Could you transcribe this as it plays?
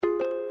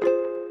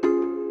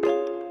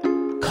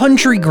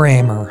Country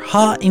Grammar,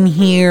 Hot in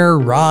Here,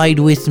 Ride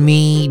With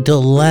Me,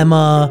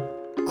 Dilemma,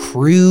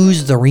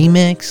 Cruise, the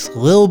remix,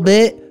 Lil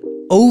Bit,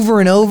 over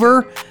and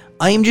over.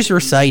 I am just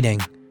reciting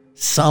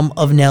some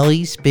of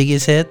Nelly's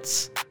biggest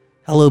hits.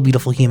 Hello,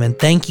 beautiful human.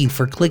 Thank you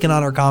for clicking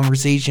on our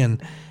conversation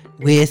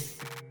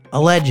with a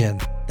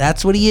legend.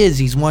 That's what he is.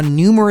 He's won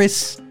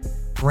numerous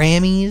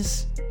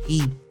Grammys.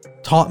 He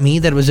taught me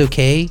that it was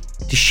okay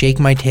to shake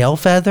my tail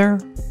feather.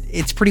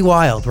 It's pretty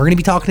wild. We're going to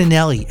be talking to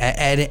Nelly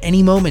at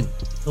any moment.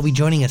 He'll be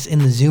joining us in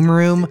the Zoom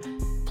room.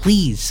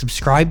 Please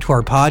subscribe to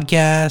our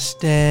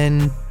podcast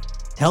and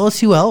tell us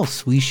who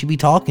else we should be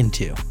talking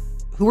to.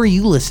 Who are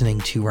you listening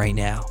to right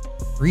now?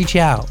 Reach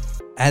out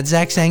at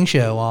Zach Sang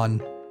Show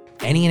on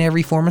any and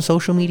every form of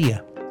social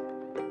media.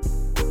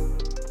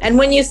 And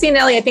when you see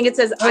Nelly, I think it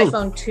says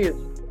iPhone 2.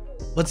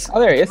 What's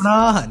there he is. going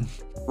on?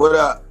 What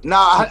up? No,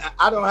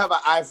 I don't have an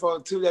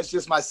iPhone 2. That's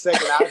just my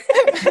second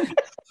iPhone.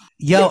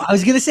 Yo, I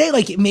was going to say,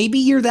 like, maybe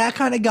you're that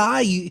kind of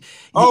guy.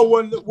 Well,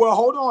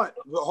 hold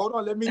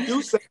on. Let me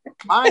do something.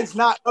 Mine's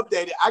not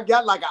updated. I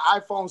got like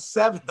an iPhone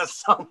 7 or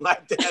something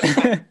like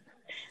that.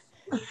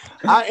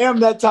 I am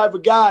that type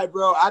of guy,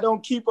 bro. I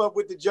don't keep up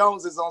with the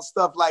Joneses on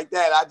stuff like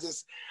that.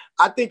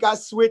 I think I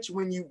switch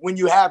when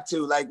you have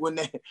to. Like when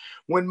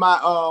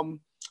my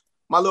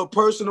little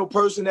personal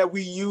person that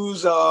we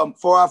use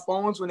for our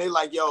phones, when they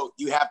like, yo,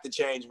 you have to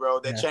change, bro.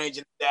 They're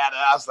changing the data.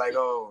 I was like,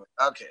 oh,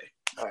 okay.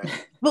 All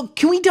right. Well,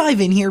 can we dive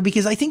in here?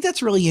 Because I think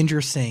that's really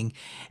interesting.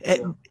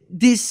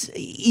 Is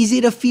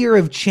it a fear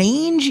of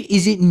change?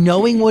 Is it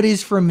knowing what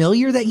is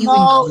familiar that you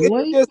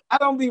enjoy? It's just, I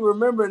don't be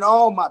remembering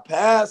all my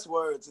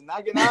passwords. And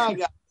I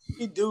got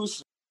to do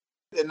some,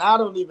 and I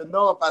don't even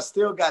know if I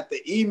still got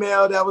the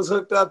email that was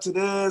hooked up to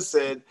this.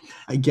 And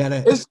I get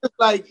it. It's just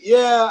like,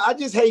 I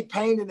just hate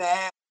pain in the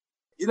ass.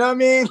 You know what I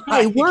mean?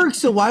 Like, it works.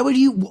 So why would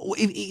you,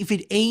 if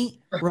it ain't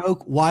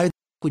broke, why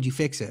would you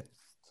fix it? That's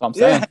what I'm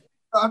saying.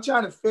 I'm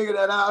trying to figure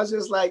that out. I was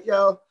just like,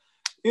 yo,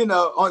 you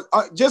know,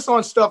 just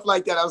on stuff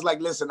like that, I was like,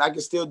 listen, I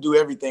can still do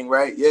everything,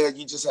 right? Yeah,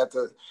 you just have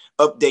to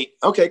update.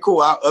 Okay, cool.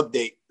 I'll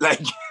update.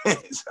 Like,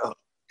 so.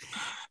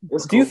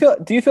 Do you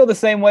feel the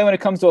same way when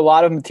it comes to a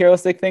lot of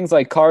materialistic things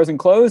like cars and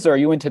clothes, or are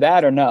you into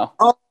that or no?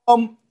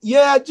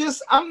 Yeah,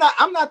 just I'm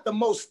not the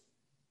most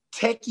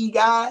techie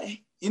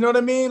guy. You know what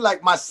I mean?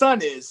 Like my son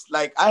is.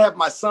 Like I have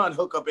my son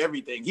hook up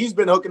everything. He's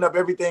been hooking up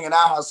everything in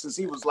our house since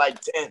he was like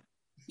 10.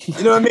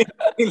 You know what I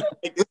mean?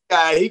 Like this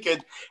guy, he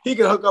could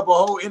hook up a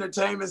whole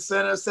entertainment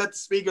center, set the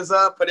speakers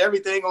up, put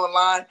everything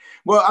online.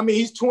 Well, I mean,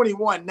 he's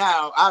 21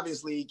 now.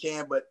 Obviously he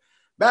can, but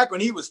back when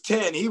he was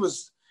 10, he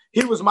was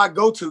my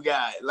go-to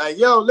guy. Like,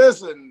 yo,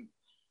 listen,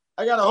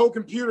 I got a whole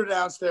computer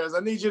downstairs. I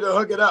need you to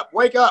hook it up.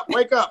 Wake up.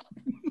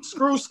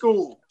 Screw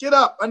school. Get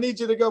up. I need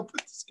you to go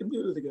put this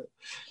computer together.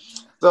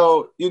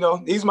 So, you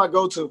know, he's my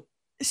go-to.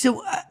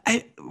 So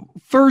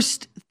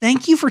first,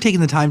 thank you for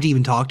taking the time to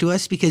even talk to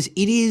us, because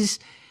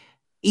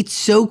it's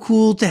so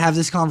cool to have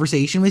this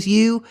conversation with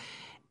you,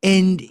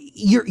 and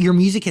your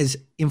music has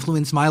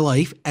influenced my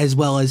life as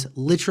well as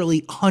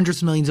literally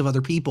hundreds of millions of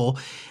other people.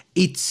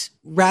 It's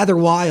rather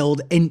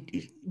wild,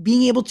 and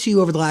being able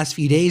to, over the last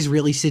few days,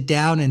 really sit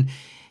down and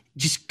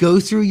just go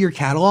through your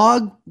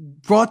catalog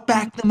brought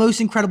back the most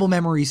incredible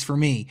memories for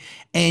me.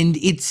 And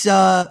it's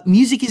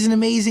music is an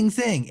amazing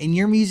thing, and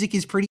your music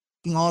is pretty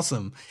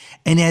awesome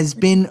and has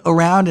been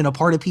around and a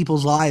part of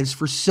people's lives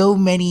for so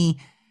many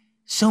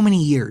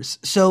years.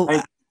 So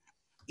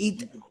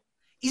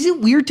is it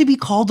weird to be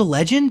called a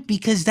legend?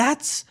 Because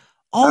that's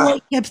all I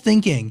kept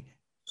thinking.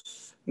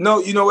 No,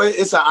 you know,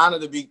 it's an honor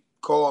to be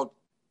called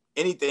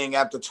anything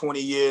after 20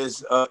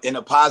 years in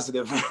a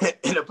positive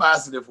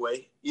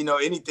way. You know,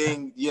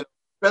 anything, you know,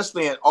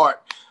 especially in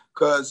art,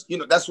 because, you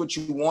know, that's what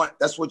you want.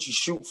 That's what you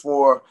shoot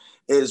for,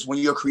 is when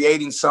you're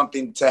creating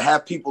something, to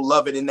have people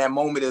love it in that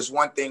moment is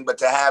one thing, but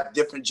to have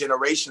different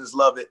generations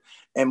love it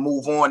and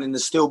move on, and to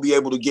still be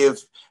able to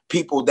give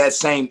people that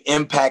same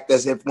impact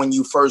as if when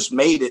you first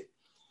made it.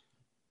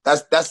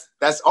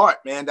 That's art,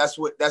 man. That's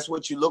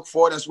what you look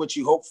for. That's what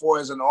you hope for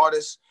as an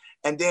artist.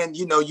 And then,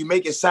 you know, you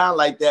make it sound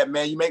like that,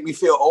 man. You make me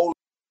feel old.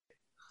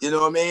 You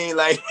know what I mean?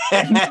 Like,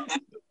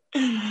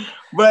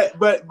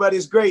 but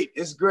it's great.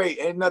 It's great.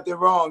 Ain't nothing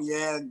wrong.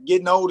 Yeah.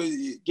 Getting old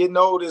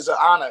is an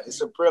honor.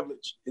 It's a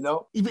privilege, you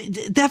know?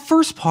 That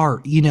first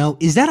part, you know,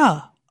 is that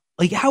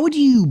how would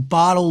you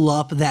bottle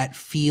up that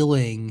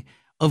feeling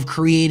of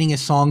creating a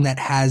song that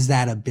has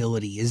that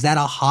ability? Is that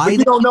a high?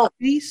 You don't know.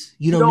 You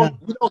don't know.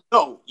 You don't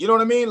know. You know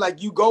what I mean?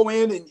 Like, you go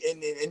in and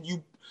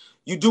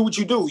you do what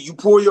you do. You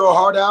pour your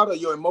heart out or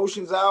your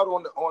emotions out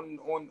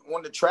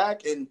on the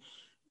track, and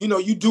you know,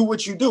 you do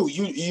what you do.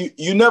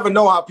 You never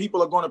know how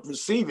people are going to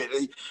perceive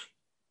it.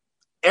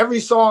 Every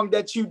song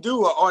that you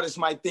do, an artist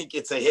might think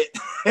it's a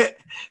hit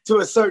to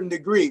a certain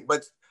degree,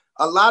 but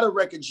a lot of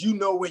records, you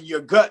know, in your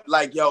gut,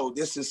 like, yo,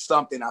 this is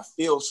something. I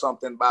feel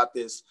something about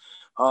this.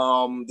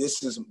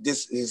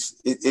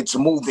 It's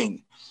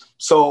moving.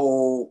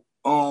 So,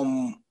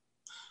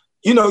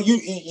 you know,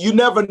 you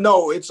never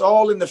know. It's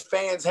all in the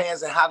fans'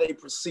 hands and how they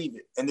perceive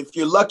it. And if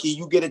you're lucky,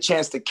 you get a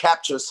chance to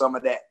capture some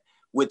of that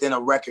within a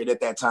record at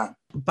that time.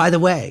 By the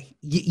way,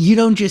 you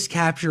don't just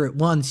capture it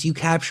once, you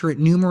capture it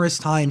numerous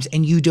times,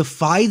 and you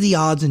defy the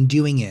odds in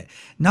doing it.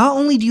 Not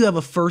only do you have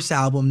a first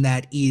album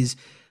that is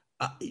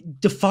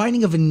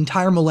defining of an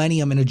entire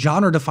millennium and a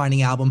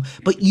genre-defining album,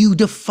 but you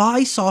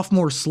defy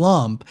sophomore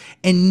slump,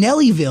 and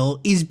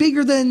Nellyville is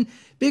bigger than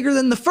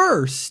the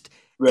first.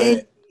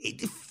 Right.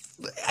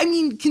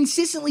 And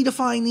consistently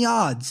defying the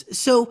odds.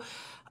 So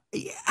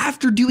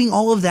after doing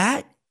all of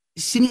that,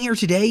 sitting here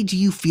today, do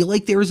you feel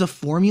like there is a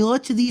formula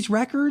to these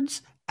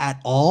records at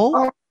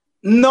all?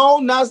 No,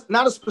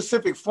 not a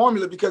specific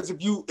formula, because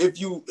if you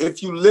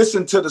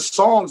listen to the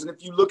songs and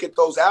if you look at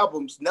those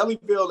albums,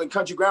 Nellyville and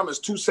Country Grammar is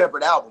two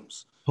separate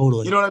albums.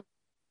 Totally. You know what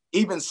I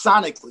mean? Even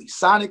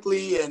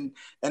sonically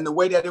and the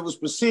way that it was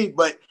perceived.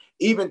 But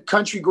even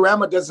Country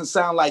Grammar doesn't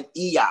sound like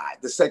EI,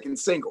 the second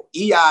single.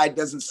 EI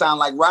doesn't sound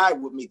like Ride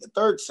With Me, the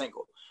third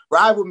single.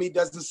 Ride With Me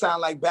doesn't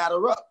sound like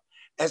Batter Up.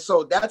 And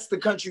so that's the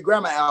Country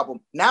Grammar album.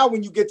 Now,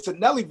 when you get to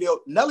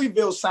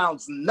Nellyville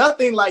sounds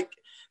nothing like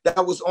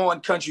that was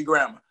on Country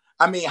Grammar.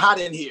 Hot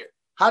in Here.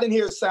 Hot in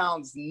Here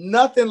sounds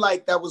nothing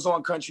like that was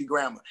on Country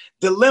Grammar.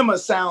 Dilemma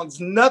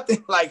sounds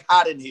nothing like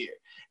Hot in Here.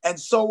 And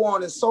so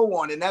on and so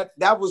on. And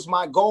that was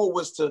my goal,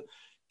 was to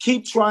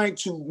keep trying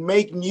to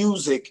make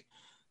music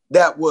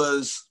that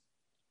was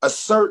a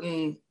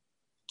certain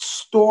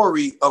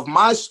story of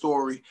my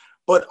story,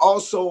 but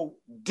also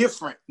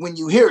different when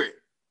you hear it.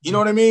 You know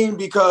what I mean?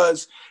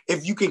 Because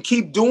if you can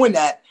keep doing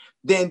that,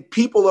 then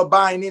people are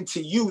buying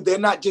into you. They're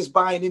not just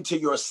buying into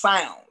your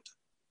sound.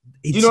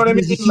 You know what I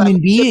mean? A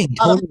human being,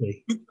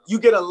 totally. You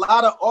get a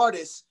lot of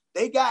artists.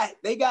 They got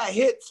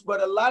hits,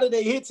 but a lot of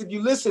their hits, if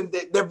you listen,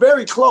 they're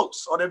very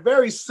close, or they're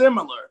very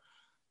similar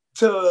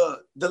to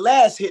the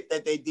last hit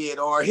that they did,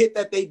 or a hit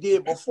that they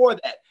did before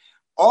that.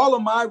 All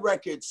of my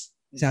records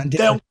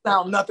don't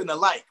sound nothing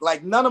alike.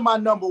 Like, none of my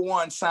number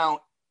one sound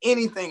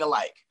anything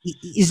alike.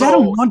 Is that a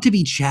want to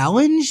be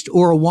challenged,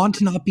 or a want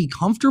to not be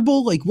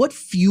comfortable? Like, what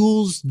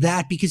fuels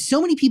that? Because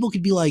so many people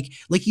could be like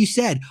you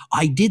said,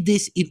 I did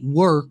this, it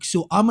works,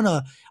 so I'm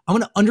gonna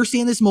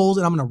understand this mold,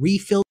 and I'm gonna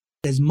refill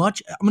as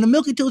much. I'm gonna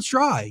milk it till it's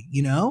dry.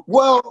 You know?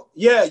 Well,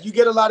 yeah, you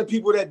get a lot of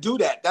people that do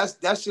that.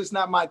 That's just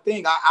not my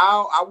thing.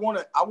 I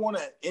wanna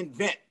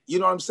invent. You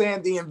know what I'm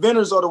saying? The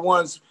inventors are the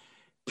ones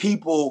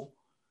people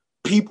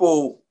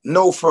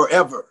know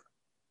forever.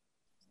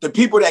 The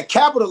people that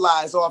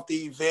capitalize off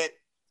the event,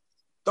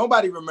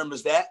 nobody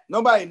remembers that.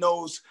 Nobody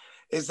knows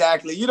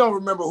exactly. You don't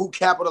remember who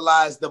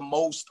capitalized the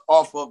most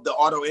off of the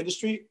auto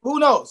industry. Who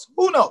knows?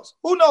 Who knows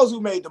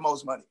who made the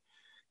most money?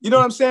 You know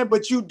what I'm saying?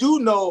 But you do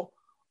know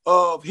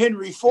of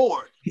Henry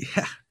Ford.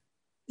 Yeah.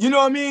 You know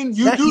what I mean?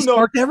 You do he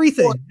know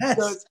everything.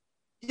 Yes.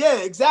 Yeah,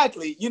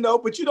 exactly. You know,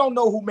 but you don't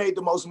know who made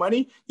the most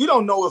money. You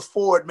don't know if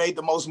Ford made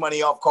the most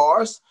money off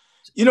cars.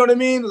 You know what I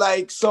mean?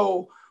 Like,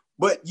 so,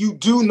 but you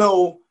do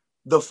know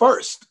the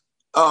first.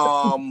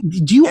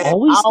 Do you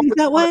always think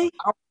that way?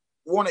 I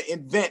want to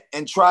invent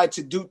and try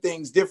to do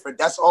things different.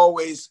 That's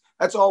always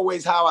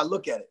how I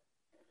look at it.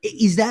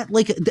 Is that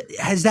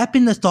has that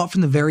been the thought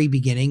from the very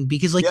beginning?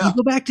 Because you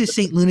go back to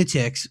St.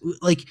 Lunatics,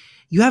 like,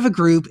 you have a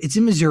group, it's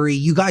in Missouri.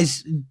 You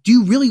guys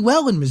do really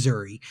well in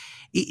Missouri.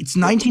 It's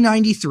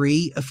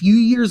 1993. A few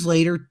years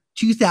later,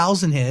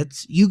 2000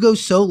 hits, you go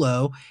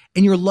solo,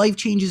 and your life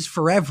changes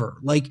forever.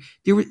 Like,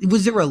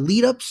 was there a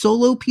lead up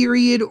solo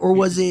period, or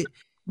was it?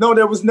 No,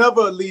 there was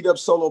never a lead up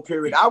solo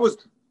period.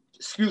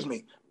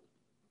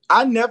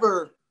 I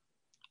never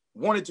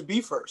wanted to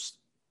be first.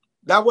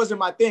 That wasn't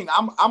my thing.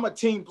 I'm a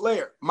team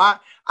player.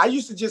 I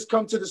used to just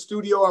come to the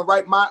studio and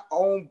write my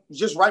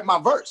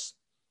verse.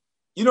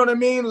 You know what I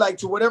mean? Like,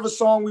 to whatever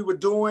song we were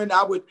doing,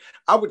 I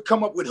would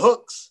come up with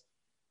hooks.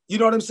 You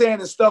know what I'm saying?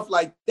 And stuff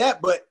like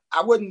that. But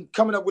I wasn't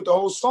coming up with the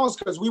whole songs,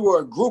 because we were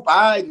a group.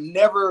 I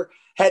never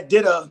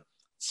did a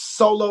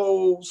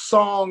solo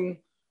song,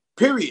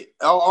 period.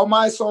 All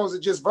my songs are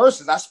just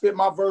verses. I spit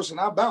my verse and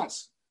I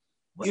bounce.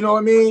 You know what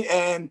I mean?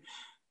 And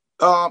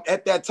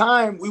at that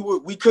time,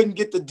 we couldn't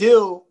get the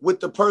deal with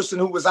the person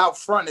who was out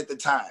front at the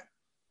time.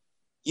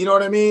 You know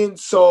what I mean?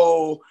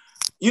 So,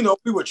 you know,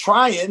 we were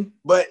trying,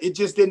 but it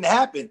just didn't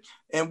happen.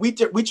 And we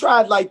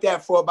tried like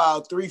that for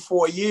about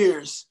 3-4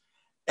 years.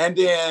 And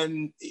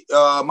then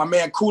my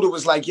man Kuda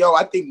was like, yo,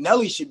 I think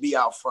Nelly should be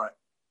out front.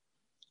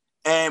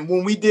 And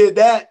when we did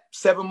that,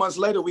 7 months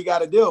later, we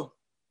got a deal.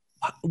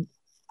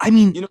 I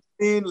mean, you know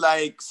what I mean?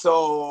 Like,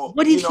 so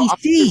what did he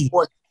see?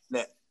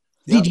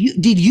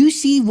 Did you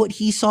see what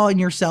he saw in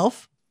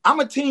yourself? I'm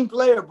a team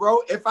player, bro.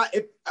 If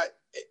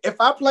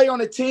I play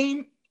on a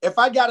team, if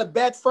I got to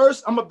bat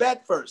first, I'm a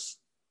bat first.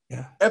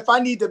 Yeah. If I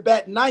need to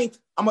bat ninth,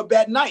 I'm a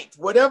bat ninth.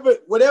 Whatever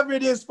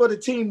it is for the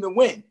team to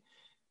win.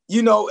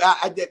 You know,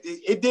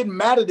 it didn't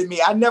matter to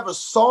me. I never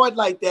saw it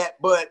like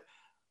that, but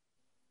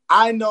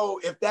I know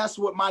if that's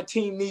what my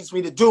team needs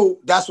me to do,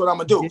 that's what I'm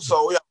gonna do.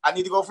 So yeah, I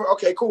need to go for,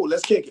 okay, cool,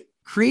 let's kick it.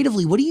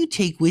 Creatively, what do you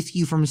take with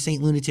you from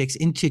St. Lunatics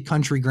into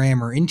Country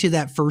Grammar, into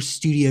that first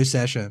studio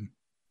session?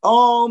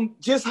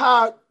 Just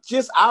our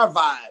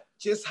vibe,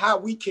 just how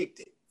we kicked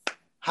it.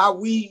 how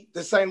we,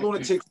 the St.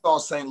 Lunatics, saw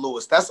St.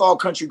 Louis. That's all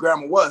Country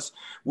Grammar was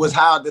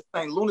how the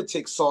St.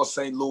 Lunatics saw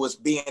St. Louis,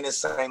 being in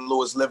St.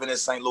 Louis, living in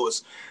St.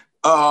 Louis.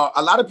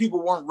 A lot of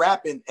people weren't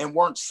rapping and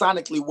weren't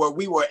sonically where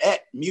we were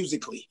at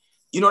musically.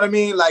 You know what I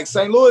mean? Like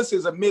St. Louis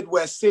is a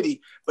Midwest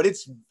city, but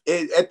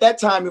at that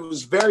time it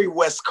was very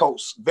West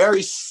Coast,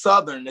 very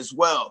Southern as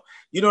well.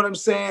 You know what I'm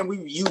saying?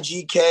 We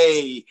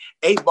UGK,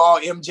 8 Ball,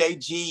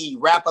 MJG,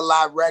 Rap A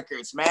Lot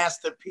Records,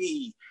 Master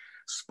P,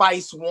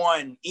 Spice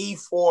One,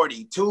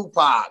 E40,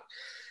 Tupac.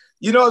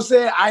 You know what I'm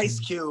saying? Ice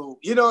Cube.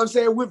 You know what I'm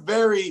saying? We're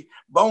very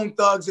Bone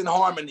Thugs and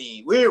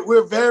Harmony.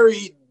 We're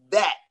very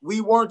that.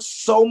 We weren't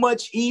so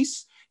much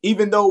East,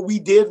 even though we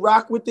did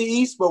rock with the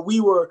East, but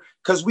we were,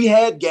 because we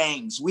had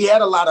gangs. We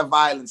had a lot of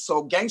violence.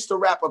 So gangster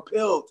rap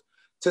appealed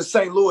to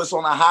St. Louis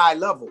on a high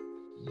level.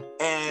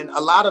 And a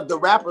lot of the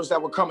rappers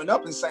that were coming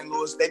up in St.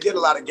 Louis, they did a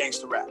lot of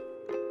gangster rap.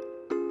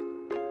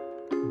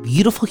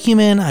 Beautiful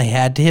human, I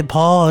had to hit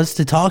pause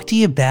to talk to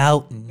you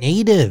about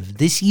Native.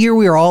 This year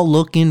we are all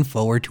looking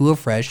forward to a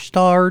fresh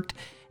start.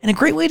 And a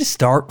great way to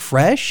start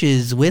fresh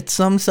is with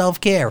some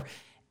self-care.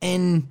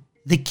 And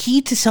the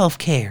key to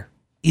self-care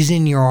is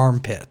in your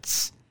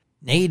armpits.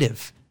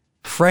 Native,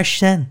 fresh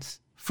scents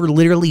for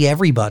literally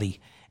everybody.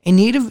 And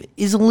Native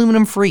is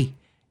aluminum free.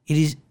 It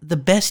is the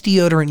best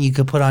deodorant you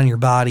could put on your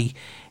body.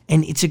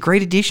 And it's a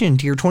great addition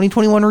to your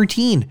 2021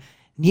 routine.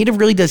 Native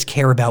really does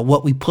care about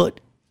what we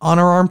put on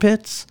our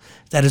armpits.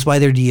 That is why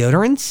their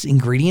deodorants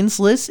ingredients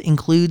list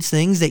includes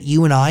things that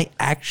you and I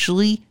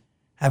actually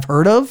have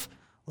heard of,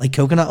 like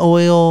coconut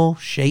oil,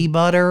 shea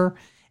butter.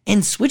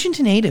 And switching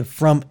to Native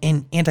from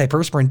an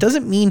antiperspirant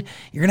doesn't mean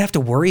you're going to have to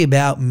worry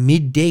about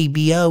midday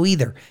BO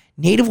either.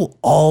 Native will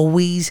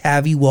always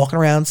have you walking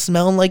around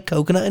smelling like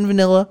coconut and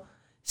vanilla,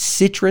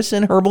 citrus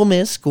and herbal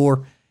mist,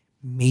 or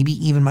maybe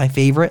even my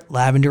favorite,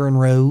 lavender and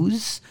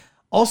rose.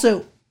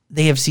 Also,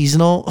 they have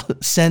seasonal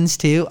scents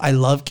too. I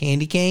love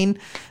candy cane,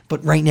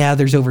 but right now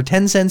there's over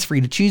 10 scents for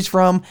you to choose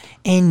from,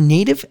 and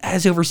Native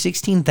has over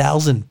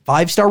 16,000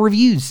 5-star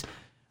reviews.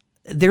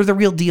 They're the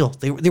real deal.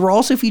 They were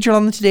also featured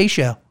on the Today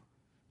Show.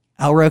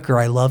 Al Roker,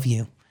 I love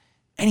you.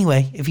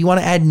 Anyway, if you want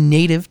to add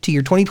Native to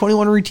your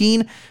 2021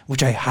 routine,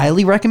 which I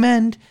highly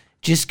recommend,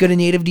 just go to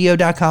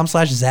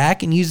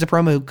nativedeo.com/Zach and use the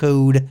promo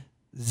code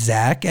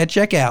Zach at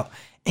checkout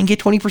and get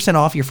 20%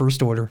 off your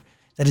first order.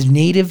 That is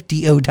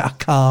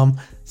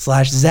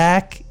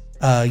nativedeo.com/Zach.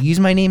 Use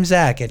my name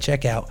Zach at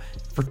checkout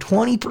for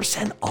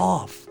 20%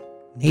 off.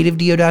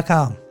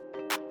 Nativedeo.com.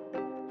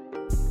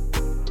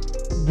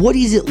 What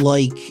is it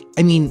like,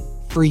 I mean,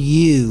 for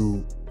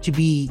you to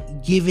be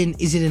given,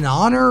 is it an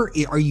honor?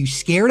 Are you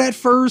scared at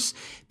first?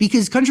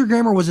 Because Country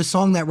Grammar was a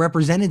song that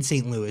represented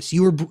St. Louis.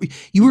 You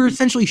were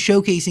essentially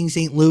showcasing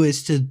St.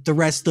 Louis to the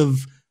rest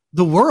of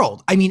the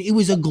world. I mean, it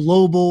was a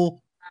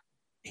global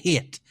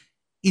hit.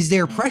 Is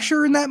there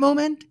pressure in that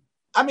moment?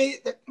 I mean,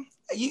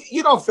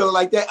 you don't feel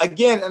like that.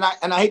 Again,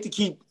 and I hate to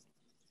keep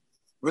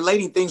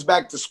relating things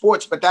back to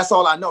sports, but that's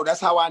all I know.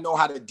 That's how I know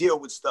how to deal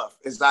with stuff,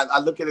 is I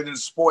look at it in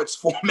sports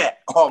format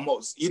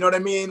almost. You know what I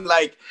mean?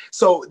 Like,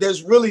 so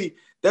there's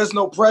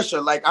no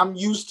pressure. Like, I'm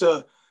used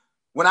to,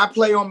 when I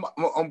play on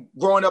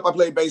growing up, I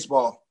played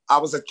baseball. I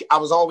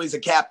was always a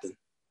captain.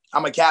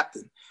 I'm a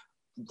captain.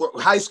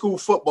 High school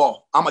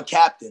football, I'm a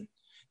captain.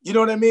 You know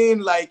what I mean?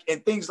 Like,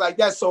 and things like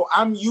that. So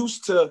I'm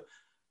used to,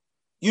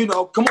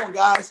 come on,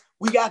 guys,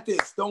 we got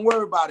this. Don't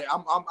worry about it.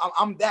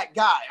 I'm that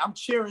guy. I'm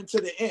cheering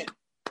to the end.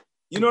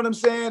 You know what I'm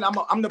saying?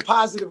 I'm the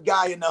positive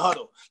guy in the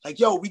huddle. Like,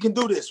 yo, we can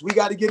do this. We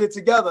got to get it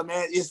together,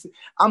 man.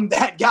 I'm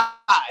that guy.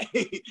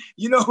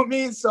 You know what I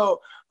mean?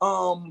 So,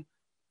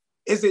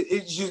 is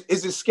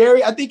it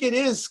scary? I think it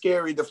is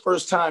scary the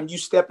first time you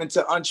step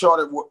into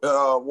uncharted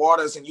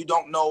waters and you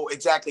don't know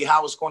exactly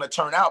how it's going to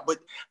turn out. But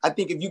I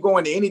think if you go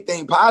into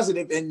anything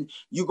positive and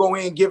you go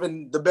in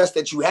giving the best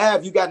that you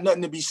have, you got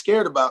nothing to be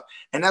scared about.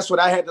 And that's what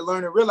I had to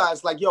learn and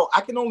realize, like, yo,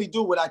 I can only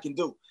do what I can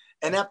do.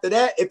 And after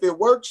that, if it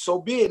works, so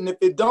be it. And if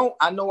it don't,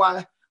 I know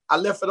I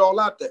left it all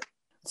out there.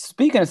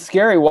 Speaking of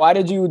scary, why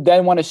did you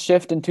then want to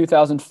shift in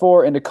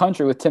 2004 into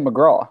country with Tim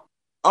McGraw?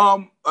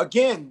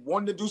 Again,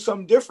 wanted to do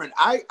something different.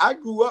 I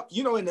grew up,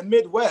 in the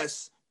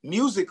Midwest,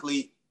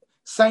 musically.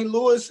 St.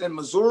 Louis and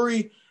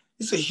Missouri,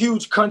 it's a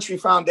huge country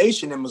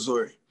foundation in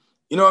Missouri.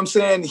 You know what I'm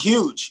saying?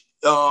 Huge.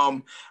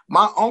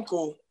 My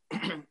uncle,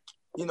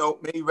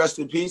 may he rest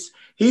in peace,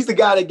 he's the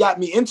guy that got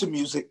me into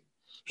music.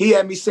 He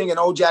had me singing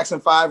old Jackson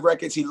 5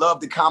 records. He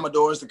loved the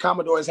Commodores. The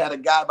Commodores had a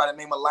guy by the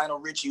name of Lionel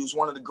Richie, who's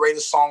one of the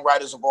greatest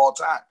songwriters of all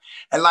time.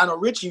 And Lionel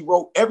Richie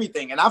wrote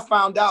everything. And I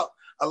found out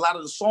a lot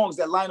of the songs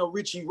that Lionel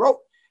Richie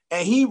wrote.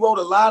 And he wrote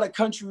a lot of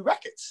country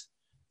records.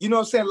 You know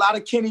what I'm saying? A lot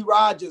of Kenny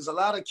Rogers, a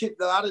lot of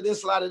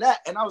this, a lot of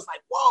that. And I was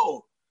like,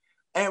 whoa.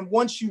 And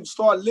once you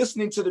start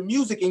listening to the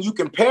music and you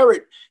compare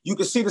it, you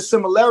can see the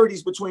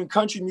similarities between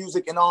country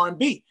music and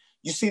R&B.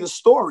 You see the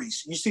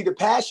stories, you see the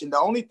passion. The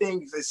only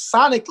thing is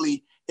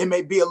sonically, it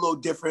may be a little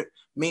different,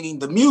 meaning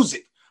the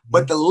music,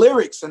 but the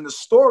lyrics and the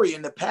story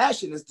and the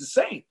passion is the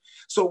same.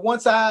 So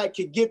once I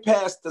could get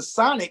past the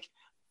sonic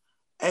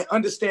and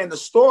understand the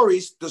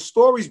stories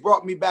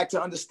brought me back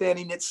to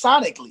understanding it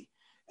sonically.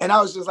 And I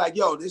was just like,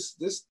 yo, this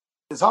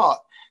is hard.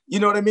 You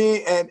know what I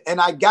mean?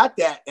 And I got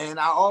that. And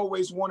I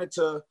always wanted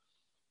to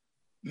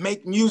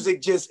make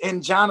music just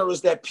in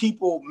genres that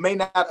people may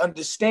not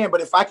understand.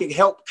 But if I could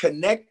help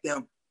connect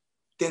them,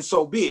 then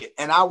so be it.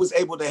 And I was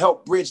able to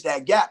help bridge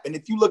that gap. And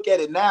if you look at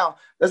it now,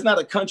 there's not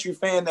a country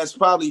fan that's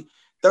probably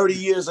 30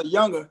 years or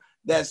younger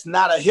that's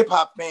not a hip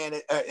hop fan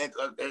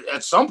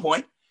at some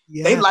point.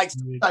 Yeah, they like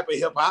some type of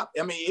hip hop.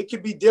 I mean, it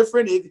could be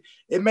different.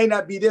 It may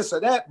not be this or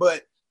that,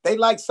 but they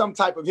like some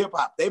type of hip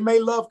hop. They may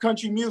love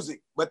country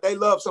music, but they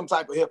love some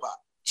type of hip hop.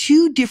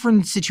 Two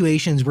different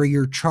situations where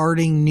you're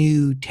charting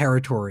new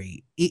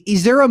territory.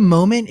 Is there a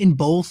moment in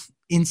both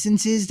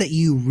instances that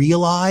you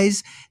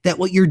realize that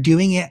what you're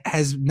doing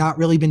has not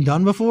really been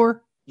done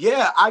before?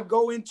 Yeah, I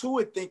go into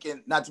it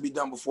thinking not to be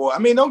done before. I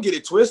mean, don't get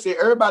it twisted.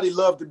 Everybody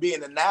loves to be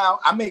in the now.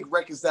 I make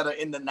records that are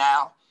in the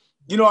now.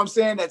 You know what I'm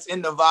saying? That's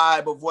in the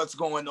vibe of what's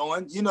going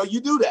on. You know, you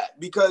do that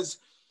because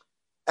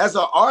as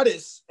an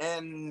artist,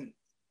 and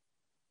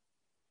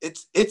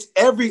it's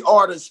every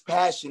artist's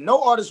passion.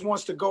 No artist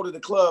wants to go to the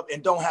club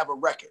and don't have a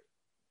record.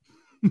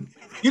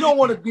 You don't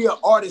want to be an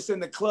artist in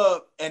the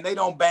club and they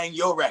don't bang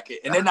your record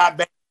and they're not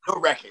banging your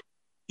record.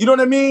 You know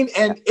what I mean?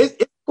 And it's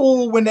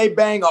cool when they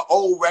bang an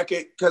old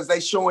record because they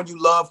showing you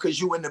love because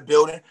you in the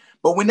building.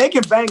 But when they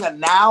can bang a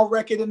now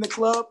record in the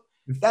club,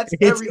 that's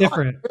every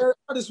different.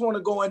 Artist want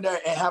to go in there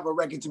and have a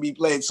record to be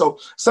played. So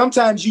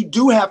sometimes you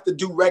do have to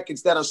do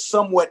records that are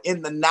somewhat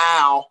in the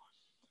now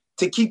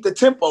to keep the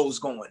tempos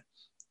going.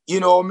 You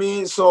know what I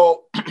mean?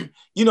 So,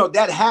 you know,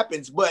 that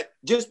happens. But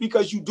just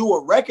because you do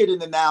a record in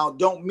the now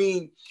don't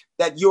mean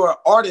that you're an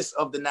artist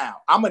of the now.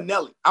 I'm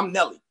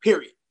Nelly,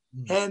 period.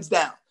 Hands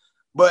down.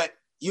 But,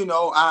 you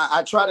know,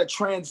 I try to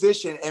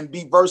transition and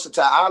be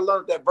versatile. I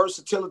learned that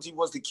versatility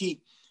was the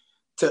key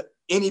to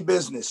any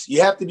business.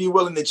 You have to be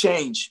willing to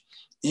change,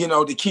 you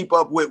know, to keep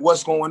up with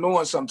what's going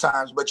on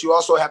sometimes. But you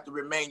also have to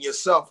remain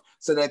yourself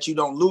so that you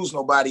don't lose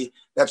nobody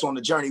that's on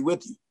the journey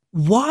with you.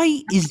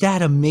 Why is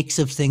that a mix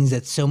of things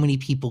that so many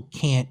people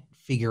can't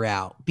figure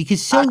out?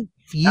 Because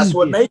that's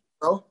what make it,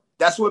 bro.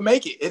 That's what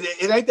make it.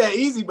 It ain't that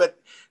easy, but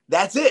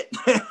that's it.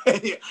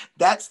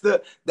 That's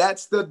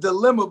the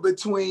dilemma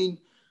between,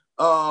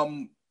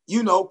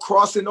 you know,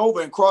 crossing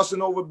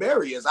over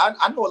barriers.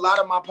 I know a lot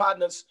of my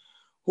partners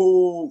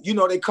who, you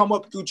know, they come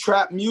up through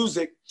trap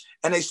music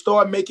and they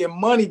start making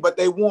money, but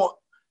they want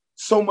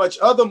so much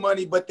other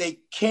money, but they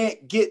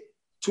can't get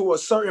to a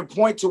certain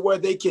point to where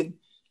they can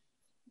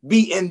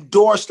be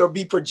endorsed or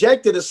be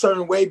projected a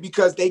certain way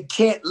because they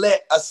can't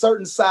let a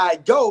certain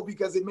side go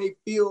because it may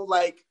feel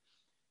like,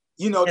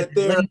 you know, that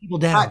they're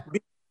not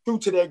being true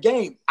to their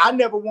game. I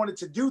never wanted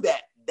to do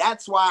that.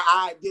 That's why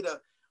I did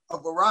a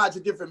variety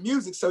of different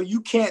music. So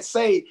you can't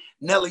say,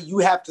 Nelly, you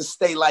have to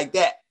stay like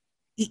that.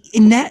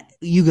 In that,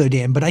 you go,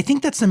 Dan, but I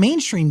think that's the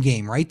mainstream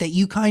game, right? That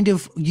you kind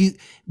of,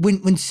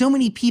 when so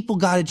many people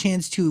got a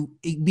chance to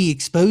be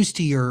exposed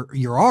to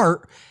your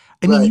art,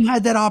 I mean, right. You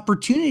had that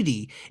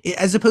opportunity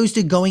as opposed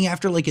to going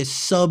after like a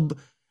sub.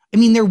 I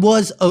mean, there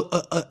was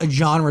a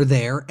genre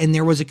there and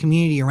there was a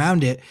community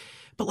around it,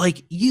 but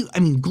like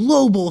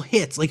global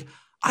hits. Like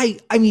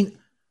I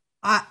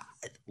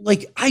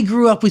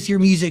grew up with your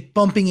music,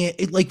 bumping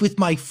it like with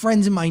my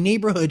friends in my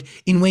neighborhood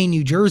in Wayne,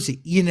 New Jersey.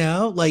 You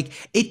know, like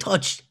it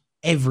touched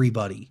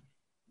everybody.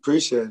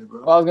 Appreciate it,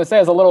 bro. Well, I was gonna say,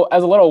 as a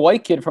little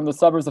white kid from the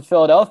suburbs of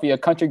Philadelphia,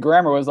 Country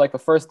Grammar was like the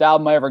first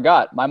album I ever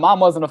got. My mom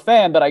wasn't a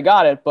fan, but I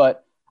got it.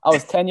 But I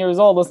was 10 years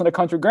old listening to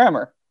Country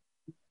Grammar.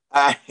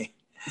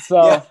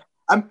 Yeah,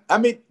 I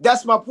mean,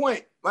 that's my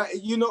point.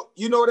 You know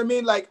what I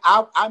mean? Like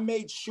I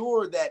made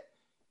sure that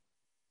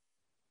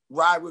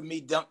Ride With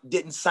Me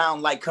didn't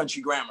sound like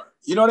Country Grammar.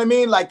 You know what I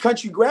mean? Like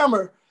Country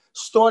Grammar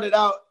started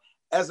out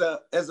as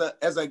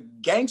a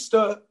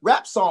gangster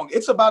rap song.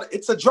 It's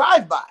a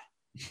drive-by.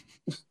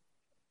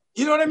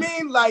 You know what I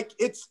mean? Like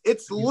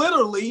it's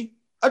literally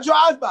a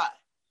drive-by.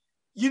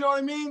 You know what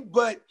I mean?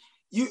 But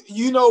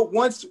you know,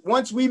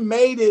 once we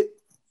made it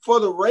for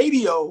the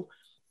radio,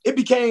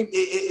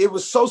 it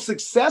was so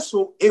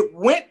successful, it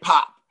went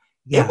pop.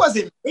 Yeah. It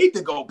wasn't made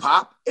to go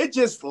pop. It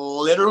just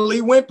literally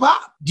went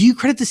pop. Do you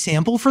credit the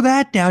sample for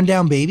that, Down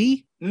Down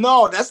Baby?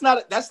 No, that's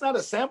not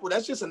a sample.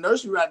 That's just a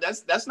nursery rhyme.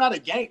 That's not a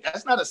gang.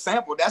 That's not a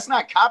sample. That's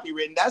not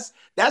copywritten.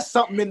 That's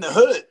something in the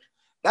hood.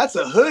 That's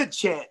a hood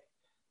chant.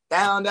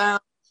 Down, down,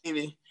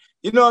 baby.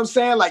 You know what I'm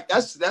saying? Like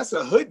that's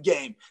a hood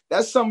game.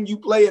 That's something you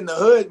play in the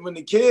hood when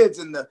the kids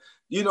and the,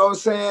 you know what I'm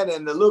saying,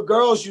 and the little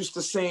girls used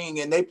to sing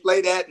and they play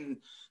that and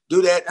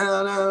do that.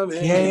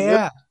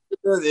 Yeah.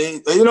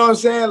 You know what I'm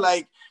saying?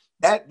 Like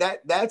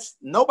that's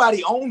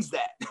nobody owns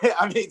that.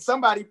 I mean,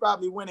 somebody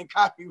probably went and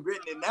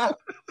copywritten it now.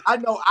 I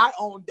know I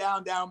own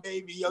Down Down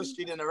Baby, Yo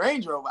Street in the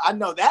Range Rover. I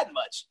know that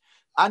much.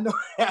 I know.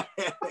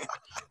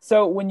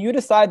 So when you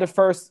decided to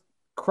first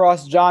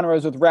cross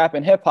genres with rap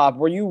and hip hop,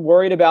 were you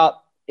worried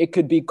about it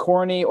could be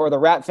corny or the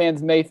rap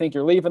fans may think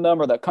you're leaving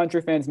them or the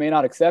country fans may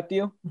not accept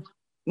you?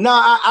 No,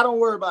 I don't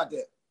worry about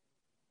that.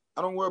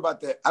 I don't worry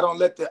about that. I don't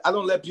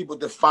let people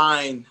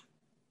define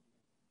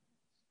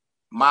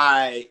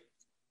my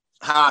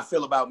how I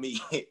feel about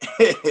me.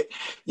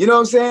 You know what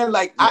I'm saying?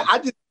 Like, Yeah. I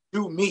just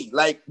do me.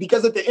 Like,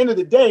 because at the end of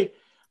the day,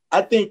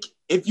 I think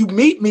if you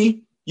meet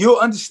me, you'll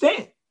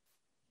understand.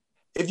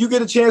 If you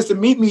get a chance to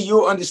meet me,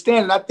 you'll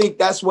understand. And I think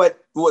that's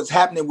what's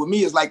happening with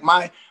me is like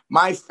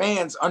my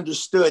fans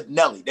understood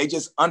Nelly. They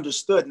just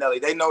understood Nelly.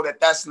 They know that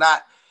that's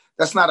not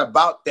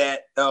about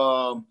that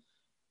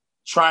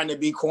trying to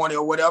be corny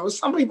or whatever.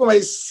 Some people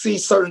may see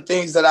certain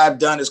things that I've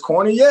done as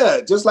corny. Yeah,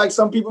 just like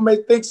some people may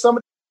think some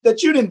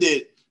that you didn't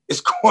did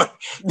is corny.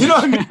 You know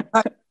what I mean?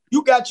 Like,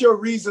 you got your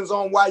reasons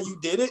on why you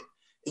did it.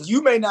 And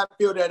you may not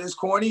feel that it's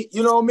corny,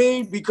 you know what I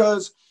mean?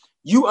 Because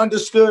you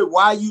understood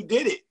why you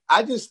did it.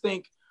 I just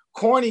think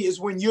corny is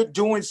when you're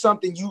doing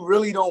something you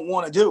really don't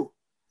want to do.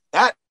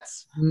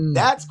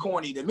 That's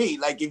corny to me.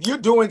 Like if you're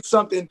doing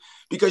something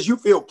because you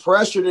feel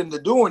pressured into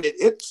doing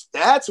it,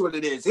 that's what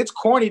it is. It's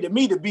corny to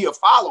me to be a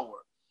follower.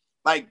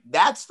 Like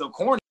that's the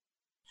corny.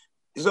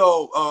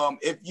 So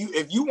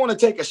if you want to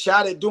take a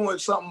shot at doing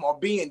something or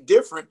being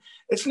different,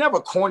 it's never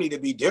corny to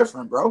be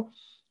different, bro.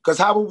 Because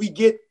how would we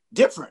get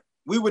different?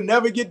 We would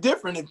never get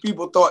different if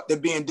people thought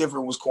that being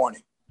different was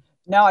corny.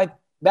 Now,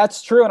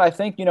 that's true. And I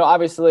think,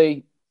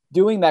 obviously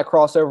doing that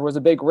crossover was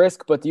a big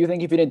risk, but do you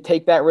think if you didn't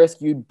take that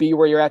risk, you'd be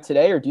where you're at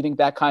today? Or do you think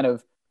that kind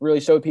of really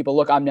showed people,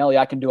 look, I'm Nelly,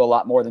 I can do a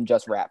lot more than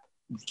just rap?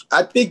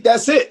 I think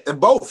that's it.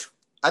 Both.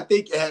 I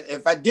think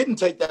if I didn't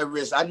take that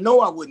risk, I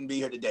know I wouldn't be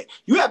here today.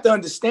 You have to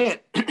understand,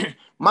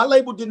 my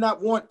label did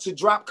not want to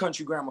drop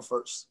Country Grammar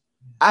first.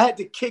 I had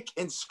to kick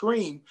and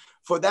scream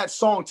for that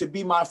song to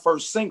be my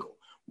first single.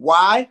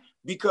 Why?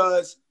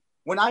 Because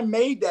when I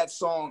made that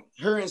song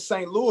here in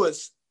St.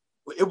 Louis,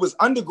 it was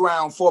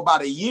underground for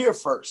about a year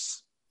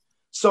first.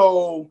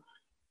 So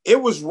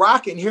it was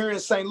rocking here in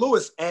St.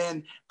 Louis.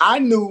 And I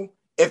knew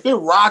if it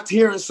rocked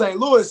here in St.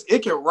 Louis, it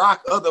could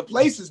rock other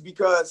places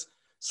because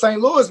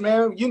St. Louis,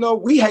 man,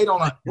 we hate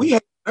on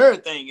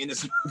everything in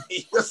this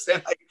movie.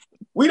 Like,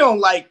 we don't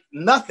like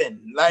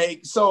nothing.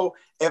 Like, so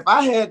if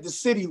I had the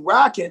city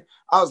rocking,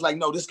 I was like,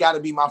 no, this got to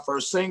be my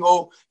first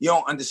single. You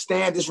don't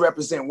understand. This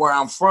represent where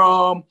I'm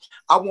from.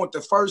 I want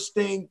the first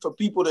thing for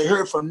people to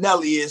hear from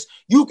Nelly is,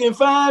 you can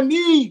find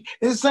me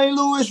in St.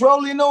 Louis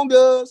rolling on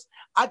dubs.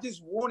 I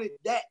just wanted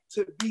that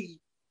to be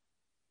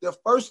the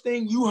first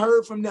thing you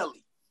heard from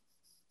Nelly.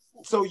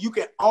 So you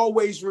can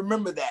always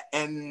remember that.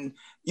 And,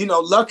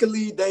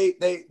 luckily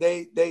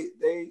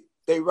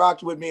they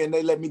rocked with me and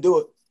they let me do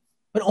it.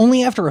 But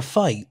only after a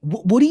fight.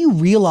 What do you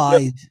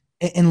realize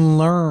and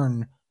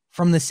learn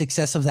from the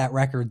success of that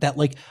record? That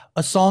like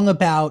a song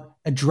about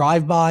a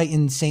drive-by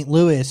in St.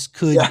 Louis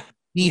could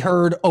be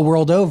heard a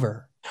world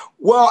over.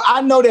 Well,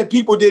 I know that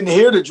people didn't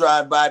hear the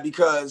drive-by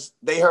because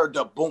they heard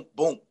the boom,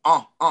 boom,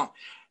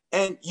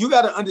 And you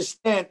got to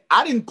understand,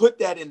 I didn't put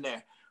that in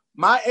there.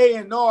 My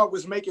A&R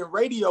was making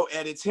radio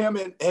edits. Him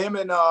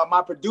and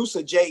my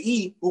producer,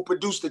 J.E., who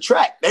produced the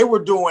track, they were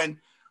doing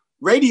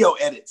radio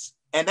edits.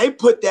 And they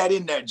put that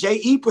in there.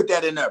 J.E. put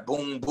that in there.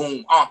 Boom,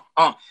 boom,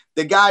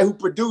 The guy who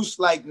produced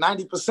like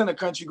 90% of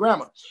Country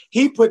Grammar,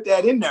 he put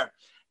that in there.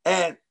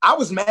 And I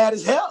was mad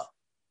as hell.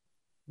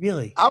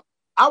 Really?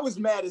 I was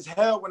mad as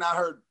hell when I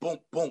heard boom,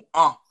 boom,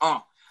 I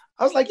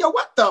was like, yo,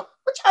 what y'all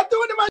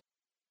doing to my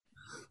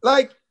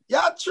like,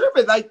 y'all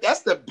tripping. Like,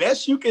 that's the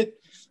best you could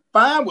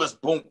find was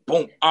boom,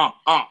 boom,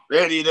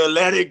 ready to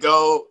let it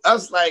go. I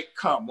was like,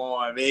 come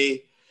on, man.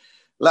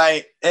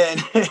 Like,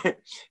 and,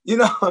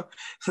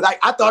 like,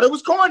 I thought it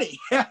was corny.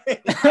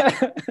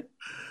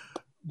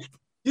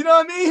 You know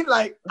what I mean?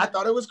 Like, I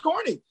thought it was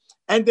corny.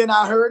 And then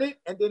I heard it,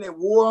 and then it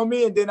wore on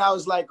me, and then I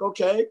was like,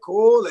 okay,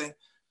 cool. And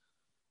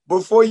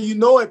before you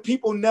know it,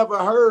 people never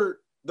heard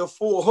the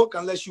full hook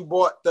unless you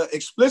bought the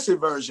explicit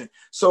version.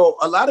 So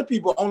a lot of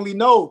people only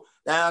know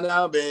down,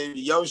 down, baby,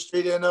 yo,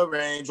 street in the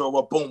Range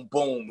Rover, boom,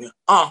 boom,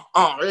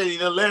 ready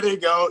to let it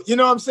go. You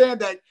know what I'm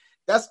saying?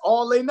 That's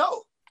all they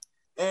know.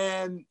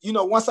 And,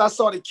 once I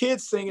saw the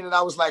kids singing it,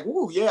 I was like,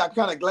 ooh, yeah, I'm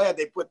kind of glad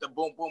they put the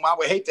boom, boom. I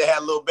would hate to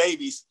have little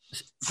babies.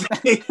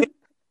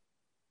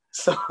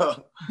 So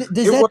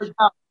it worked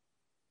out.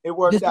 It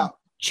worked out.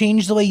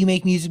 Change the way you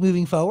make music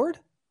moving forward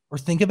or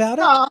think about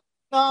it?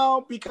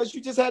 No, because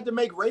you just had to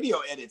make radio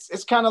edits.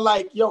 It's kind of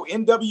like,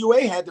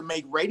 NWA had to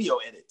make radio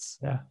edits.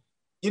 Yeah.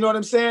 You know what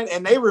I'm saying?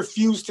 And they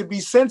refused to be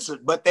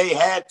censored, but they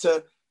had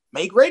to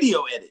make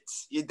radio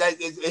edits.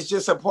 It's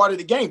just a part of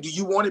the game. Do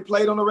you want it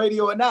played on the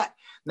radio or not?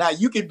 Now,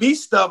 you can be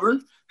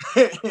stubborn.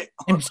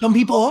 And some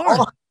people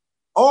are.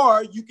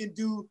 Or you can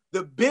do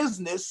the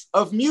business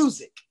of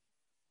music.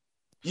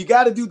 You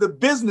got to do the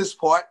business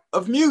part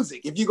of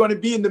music. If you're going to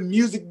be in the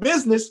music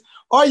business,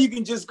 or you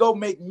can just go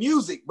make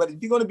music. But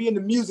if you're going to be in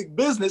the music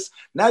business,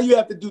 now you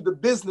have to do the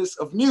business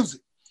of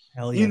music.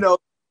 Hell yeah.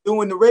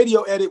 Doing the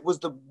radio edit was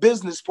the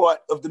business part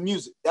of the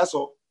music. That's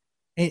all.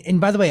 And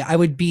by the way, I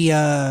would be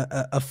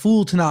a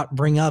fool to not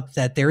bring up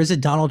that there is a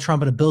Donald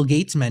Trump and a Bill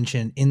Gates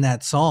mention in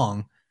that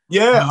song.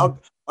 Yeah,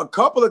 a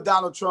couple of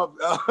Donald Trump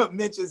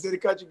mentions in the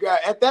Country Guy.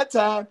 At that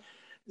time,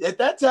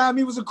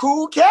 he was a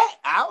cool cat.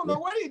 I don't know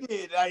what he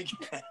did. Like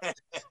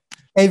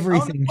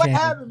everything. What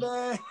happened,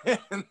 man?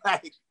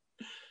 Like,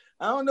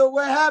 I don't know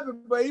what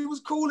happened, but he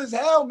was cool as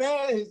hell,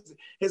 man.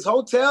 His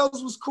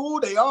hotels was cool.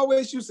 They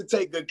always used to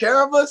take good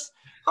care of us.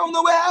 I don't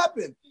know what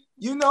happened.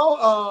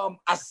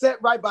 I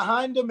sat right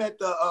behind him at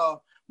the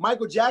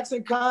Michael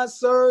Jackson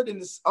concert,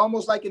 and it's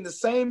almost like in the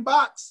same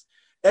box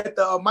at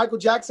the Michael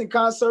Jackson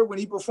concert when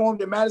he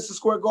performed in Madison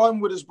Square Garden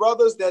with his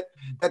brothers, that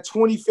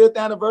 25th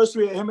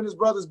anniversary of him and his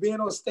brothers being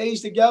on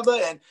stage together.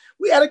 And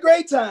we had a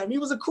great time. He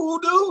was a cool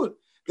dude.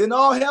 Then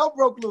all hell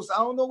broke loose. I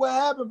don't know what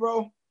happened,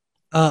 bro.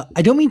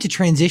 I don't mean to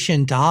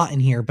transition to hot in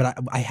here, but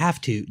I have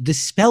to. The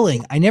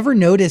spelling, I never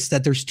noticed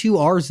that there's 2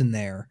 R's in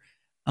there.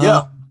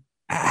 Yeah.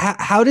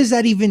 How does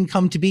that even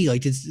come to be?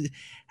 Like, it's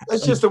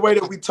just the way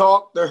that we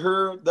talk, the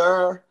her,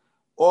 there,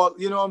 or,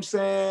 you know what I'm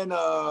saying?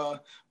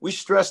 We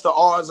stress the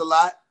R's a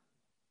lot.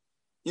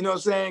 You know what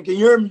I'm saying? Can you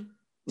hear me?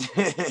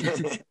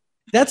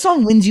 That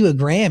song wins you a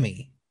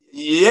Grammy.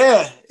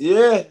 Yeah.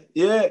 You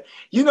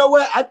know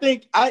what? I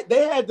think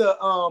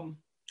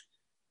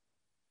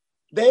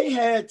they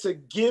had to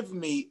give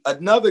me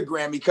another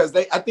Grammy because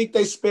I think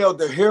they spelled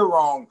the Herre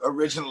wrong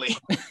originally.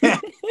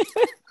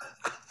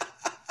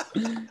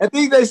 I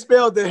think they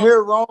spelled the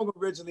Herre wrong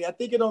originally. I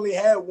think it only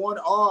had 1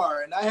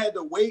 R, and I had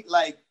to wait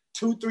like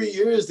 2-3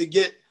 years to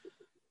get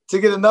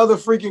another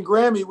freaking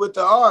Grammy with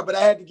the R, but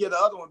I had to get the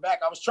other one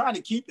back. I was trying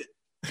to keep it,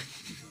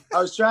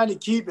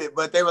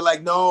 but they were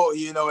like, no,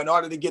 in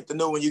order to get the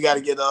new one, you got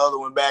to get the other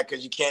one back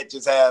because you can't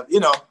just have,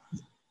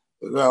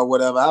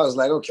 whatever. I was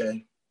like,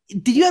 okay.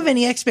 Did you have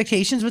any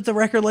expectations with the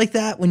record like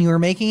that when you were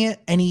making it?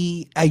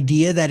 Any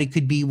idea that it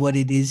could be what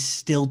it is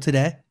still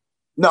today?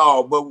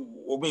 No, but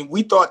I mean,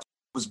 we thought it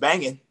was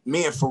banging.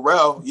 Me and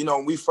Pharrell,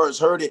 when we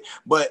first heard it.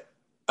 But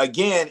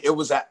again, it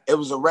was a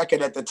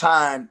record at the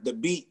time. The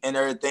beat and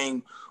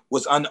everything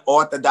was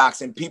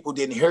unorthodox, and people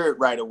didn't hear it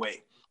right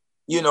away.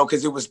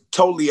 Because it was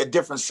totally a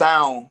different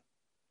sound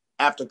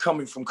after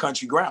coming from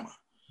country grammar.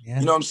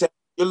 Yeah. You know what I'm saying?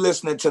 You're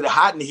listening to the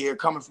hot in here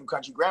coming from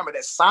country grammar.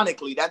 That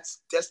sonically,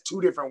 that's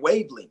 2 different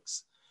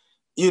wavelengths,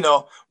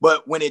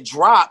 but when it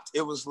dropped,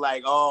 it was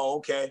like, oh,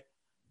 okay.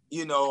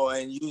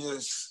 And you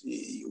just,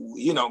 me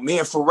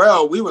and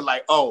Pharrell, we were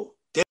like, oh,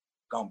 this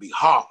is gonna be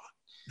hard.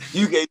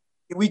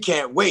 We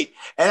can't wait.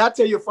 And I'll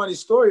tell you a funny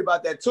story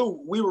about that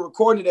too. We were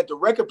recording it at the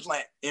record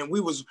plant and we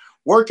was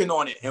working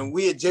on it and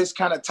we had just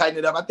kind of tightened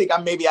it up. I think I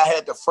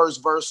had the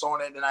first verse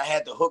on it and I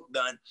had the hook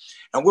done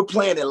and we're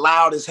playing it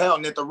loud as hell.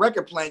 And at the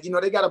record plant,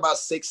 they got about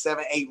 6,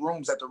 7, 8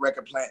 rooms at the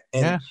record plant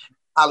in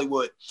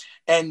Hollywood.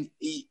 And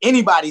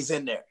anybody's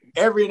in there.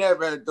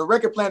 The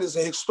record plant is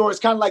a historic, it's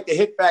kind of like the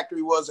Hit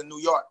Factory was in New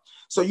York.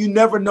 So you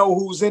never know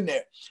who's in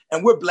there.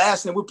 And we're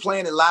blasting, we're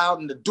playing it loud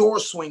and the door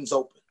swings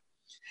open.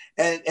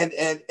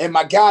 And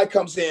my guy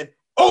comes in,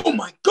 oh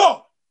my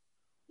God,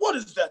 what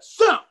is that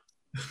sound?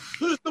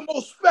 This is the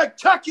most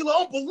spectacular,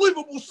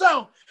 unbelievable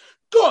sound.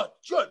 Good.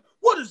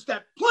 What is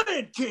that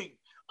playing, King?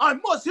 I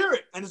must hear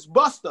it. And it's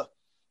Buster.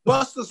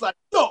 Buster's like,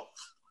 yo,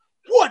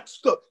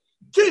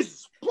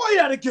 Jesus, play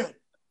that again.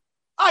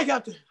 I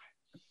got to.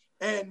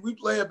 And we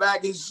play it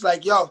back. He's just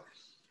like, yo,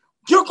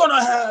 you're going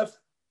to have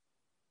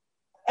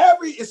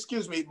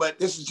excuse me, but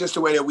this is just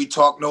the way that we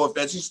talk, no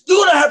offense. You're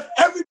going to have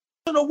every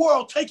in the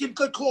world taking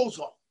good clothes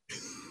off.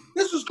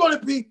 This is going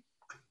to be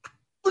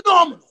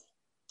phenomenal.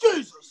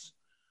 Jesus,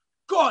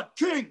 God,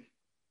 King.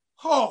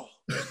 Oh,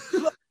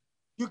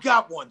 you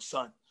got one,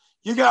 son.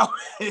 You got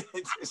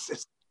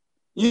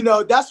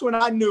that's when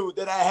I knew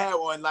that I had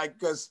one, like,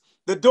 because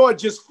the door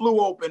just flew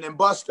open and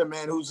Buster,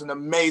 man, who's an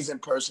amazing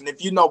person.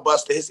 If you know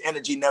Buster, his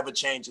energy never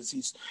changes.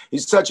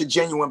 He's such a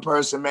genuine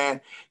person,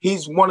 man.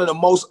 He's one of the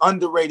most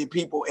underrated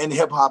people in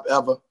hip hop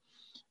ever.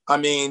 I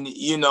mean,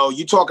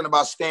 you're talking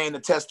about staying the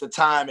test of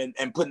time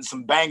and putting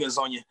some bangers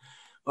on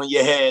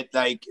your head.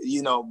 Like,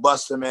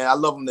 Buster, man, I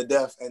love him to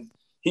death. And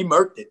he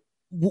murked it.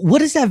 What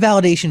does that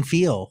validation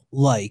feel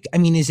like? I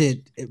mean, is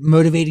it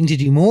motivating to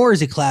do more?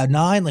 Is it cloud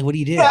 9? Like, what do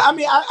you do? Yeah, I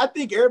mean, I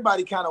think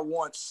everybody kind of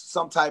wants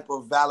some type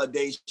of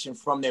validation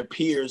from their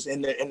peers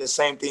in the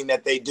same thing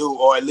that they do,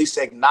 or at least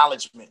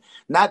acknowledgement.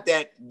 Not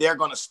that they're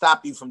going to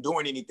stop you from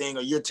doing anything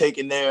or you're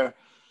taking their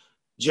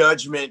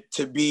judgment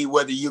to be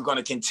whether you're going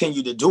to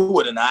continue to do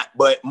it or not,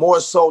 but more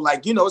so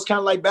like, it's kind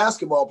of like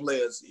basketball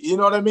players. You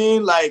know what I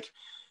mean? Like,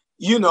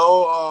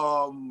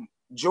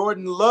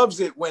 Jordan loves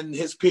it when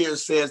his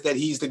peers says that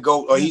he's the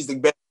GOAT or he's the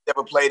best he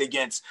ever played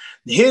against.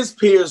 His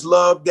peers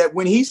love that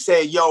when he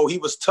said, yo, he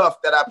was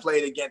tough that I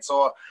played against,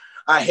 or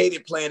I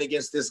hated playing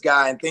against this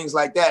guy and things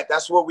like that.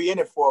 That's what we're in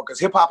it for, because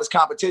hip hop is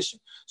competition.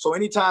 So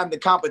anytime the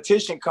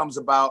competition comes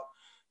about,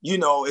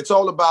 it's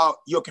all about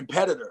your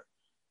competitor.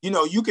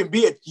 You can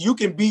be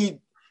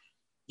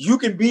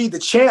the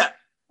champ,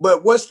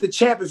 but what's the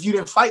champ if you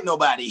didn't fight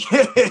nobody?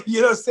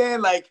 You know what I'm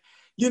saying? Like,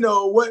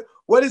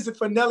 what is it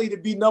for Nelly to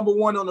be number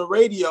 1 on the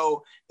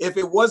radio if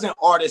it wasn't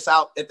artists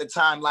out at the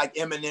time like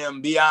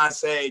Eminem,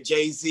 Beyonce,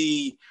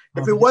 Jay-Z?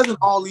 If it wasn't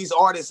all these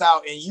artists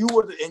out and you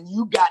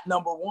got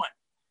number 1,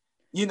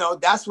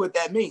 that's what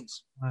that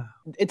means. Wow.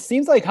 It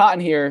seems like Hot in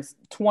Here,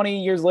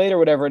 20 years later,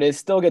 whatever it is,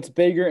 still gets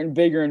bigger and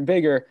bigger and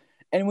bigger.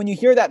 And when you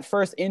hear that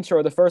first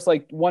intro, the first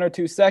like 1 or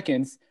 2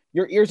 seconds,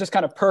 your ears just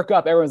kind of perk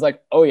up. Everyone's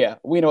like, oh yeah,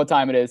 we know what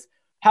time it is.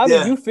 How do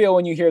you feel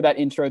when you hear that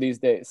intro these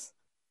days?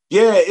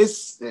 Yeah,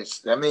 it's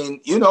I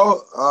mean,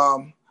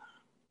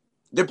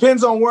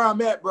 depends on where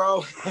I'm at,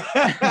 bro.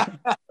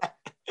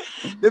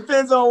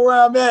 Depends on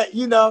where I'm at,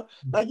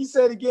 like you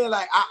said again,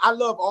 like I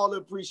love all the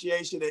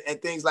appreciation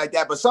and things like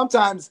that. But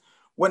sometimes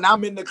when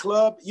I'm in the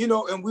club,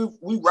 and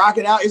we rock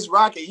it out, it's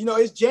rocking,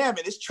 it's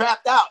jamming, it's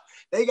trapped out.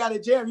 They got a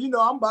jam,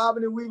 I'm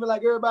bobbing and weaving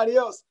like everybody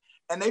else.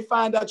 And they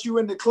find out you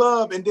in the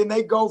club, and then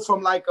they go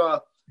from like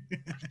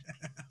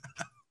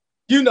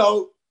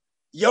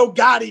Yo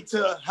Gotti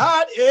to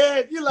Hot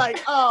Ed. You're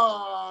like,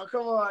 oh,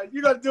 come on,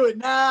 you gonna do it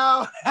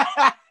now?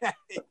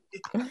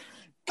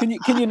 Can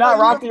you not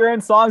rock your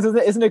own songs?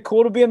 Isn't it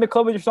cool to be in the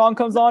club when your song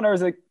comes on, or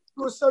is it?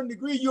 To a certain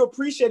degree, you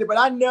appreciate it, but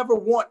I never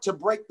want to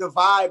break the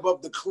vibe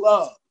of the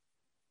club.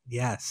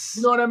 Yes.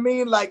 You know what I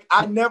mean? Like,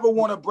 I never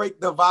want to break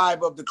the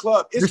vibe of the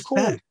club. It's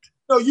Respect.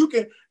 Cool. You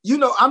can,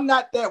 I'm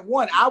not that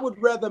one. I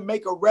would rather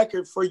make a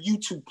record for you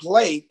to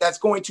play that's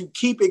going to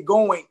keep it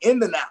going in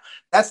the now.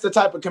 That's the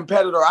type of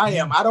competitor I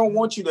am. I don't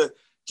want you to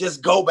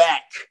just go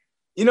back.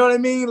 You know what I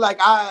mean? Like,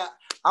 I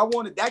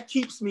want it. That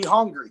keeps me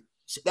hungry.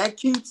 That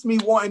keeps me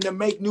wanting to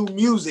make new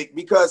music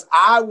because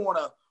I want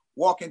to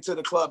walk into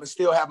the club and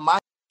still have my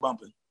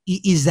bumping.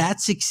 Is that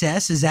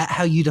success? Is that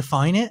how you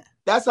define it?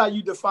 That's how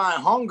you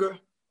define hunger.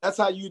 That's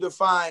how you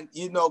define,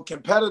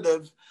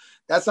 competitive.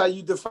 That's how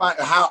you define,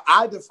 how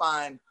I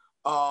define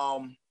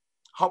what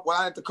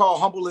I like to call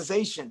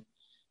humbleization.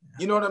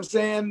 You know what I'm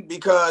saying?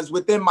 Because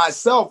within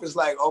myself, it's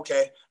like,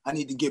 okay, I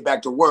need to get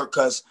back to work.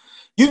 Because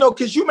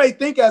you may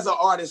think as an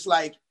artist,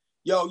 like,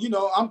 yo,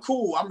 I'm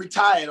cool, I'm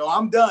retired, or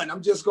I'm done.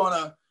 I'm just going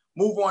to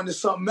move on to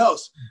something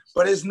else.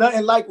 But it's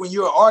nothing like when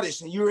you're an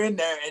artist and you're in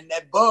there and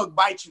that bug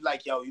bites you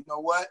like, yo, you know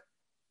what?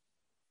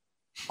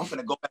 I'm going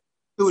to go back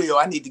to the studio.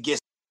 I need to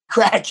get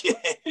cracking,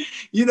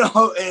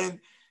 and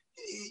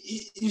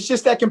it's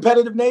just that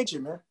competitive nature,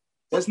 man.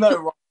 There's nothing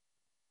wrong.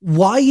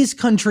 Why is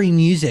country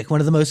music one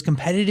of the most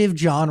competitive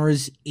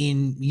genres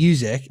in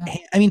music?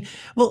 I mean,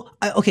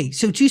 okay,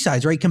 so two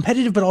sides, right?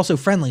 Competitive, but also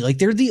friendly. Like,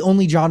 they're the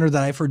only genre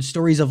that I've heard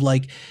stories of,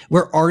 like,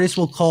 where artists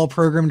will call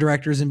program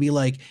directors and be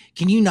like,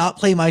 can you not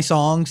play my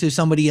song so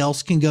somebody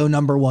else can go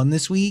number one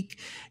this week?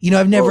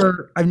 I've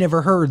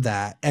never heard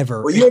that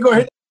ever. Well, you ain't gonna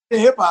hit in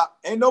hip hop.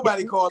 Ain't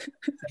nobody calling.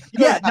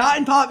 Yeah, not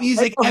in pop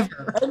music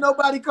ever. Ain't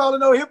nobody calling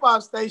no hip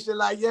hop station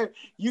like, yeah,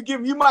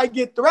 you might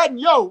get threatened.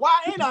 Yo, why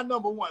ain't I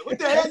number one? What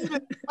the hell?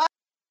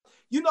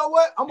 You know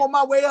what? I'm on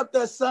my way up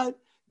there, son.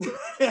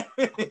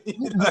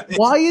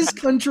 Why is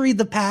country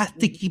the path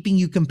to keeping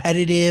you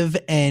competitive?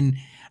 And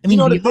I mean,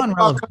 beyond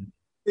relevant.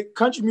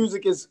 Country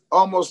music is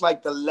almost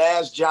like the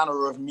last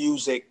genre of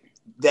music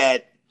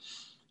that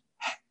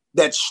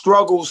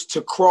struggles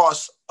to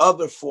cross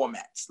other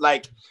formats.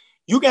 Like,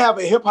 you can have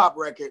a hip hop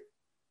record,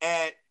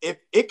 and if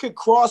it could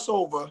cross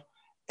over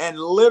and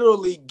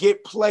literally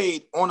get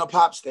played on a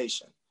pop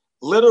station,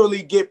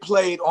 literally get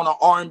played on an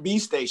R&B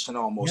station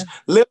almost,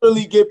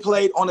 literally get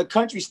played on a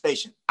country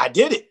station. I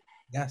did it.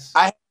 Yes.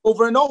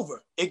 Over and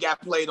over. It got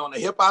played on the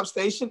hip hop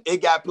station.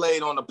 It got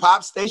played on the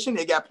pop station.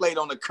 It got played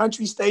on the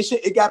country station.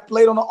 It got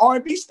played on the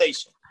R&B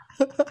station.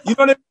 You know what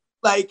I mean?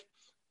 Like,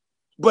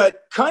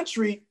 but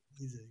country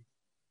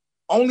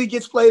only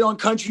gets played on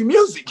country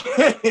music.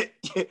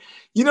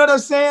 You know what I'm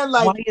saying?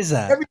 Like, why is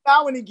that? Every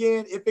now and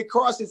again, if it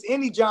crosses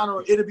any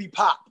genre, it'll be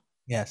pop.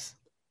 Yes.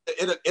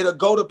 It'll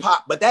go to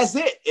pop, but that's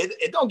it.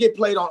 It don't get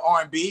played on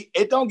R&B.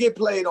 It don't get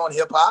played on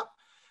hip hop.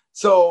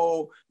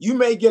 So you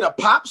may get a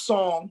pop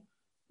song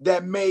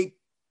that may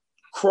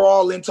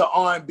crawl into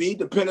R&B,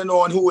 depending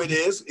on who it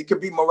is. It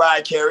could be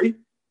Mariah Carey.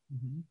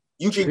 Mm-hmm.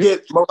 You can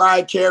get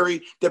Mariah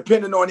Carey,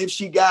 depending on if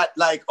she got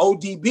like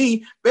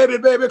ODB,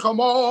 baby, come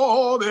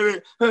on,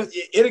 baby.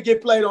 It'll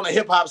get played on a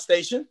hip hop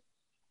station.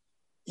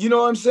 You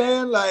know what I'm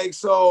saying? Like,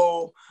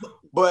 so,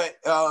 but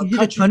is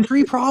it a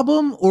country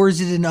problem or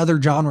is it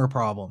another genre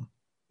problem?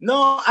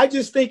 No, I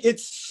just think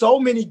it's so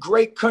many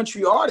great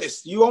country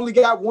artists. You only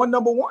got one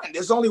number one.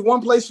 There's only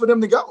one place for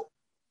them to go.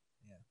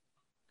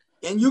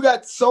 Yeah. And you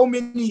got so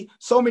many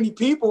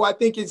people. I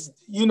think it's,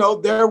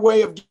 their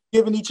way of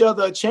giving each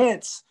other a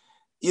chance,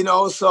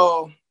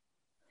 so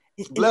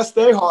bless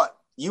their heart.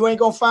 You ain't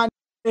going to find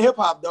hip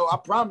hop though. I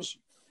promise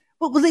you.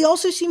 Well, they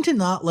also seem to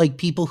not like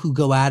people who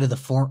go out of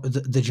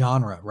the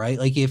genre, right?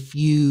 Like, if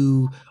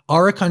you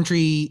are a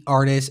country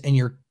artist and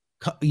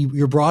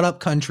you're brought up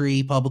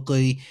country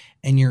publicly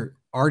and your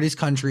art is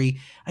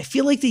country, I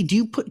feel like they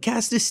do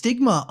cast a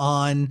stigma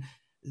on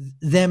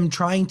them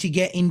trying to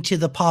get into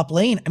the pop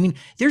lane. I mean,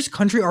 there's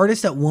country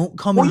artists that won't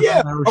come in.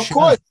 Yeah, of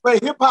course.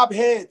 But hip hop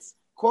heads,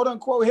 quote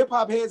unquote, hip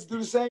hop heads do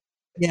the same.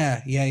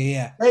 Yeah.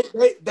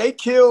 They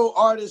kill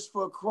artists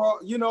for,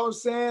 you know what I'm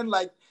saying?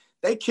 Like,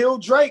 they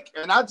killed Drake,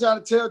 and I try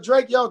to tell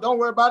Drake, yo, don't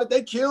worry about it.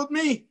 They killed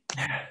me.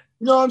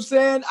 You know what I'm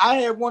saying? I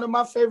had one of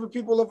my favorite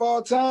people of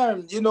all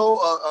time,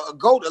 a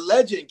GOAT, a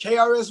legend,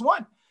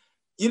 KRS-One.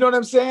 You know what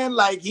I'm saying?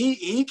 Like,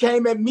 he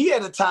came at me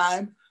at a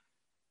time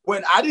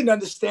when I didn't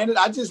understand it.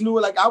 I just knew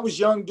it like I was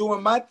young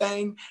doing my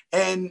thing.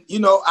 And,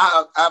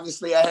 I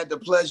had the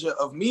pleasure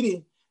of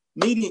meeting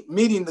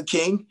meeting the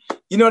king.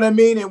 You know what I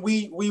mean? And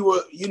we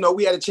were,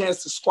 we had a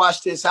chance to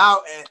squash this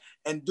out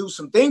and do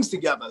some things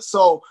together.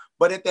 So,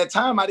 but at that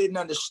time I didn't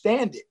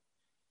understand it.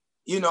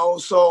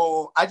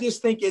 So I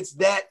just think it's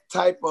that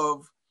type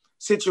of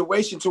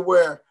situation to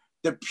where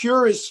the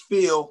purists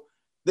feel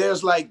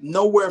there's like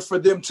nowhere for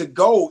them to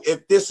go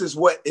if this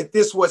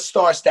what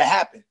starts to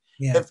happen.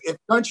 Yeah. If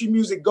country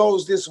music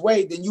goes this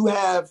way, then you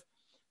have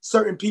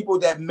certain people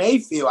that may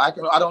feel, I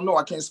don't know,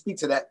 I can't speak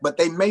to that, but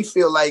they may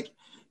feel like,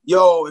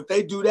 if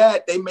they do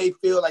that, they may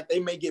feel like they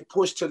may get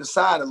pushed to the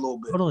side a little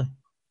bit. Totally.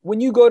 When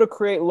you go to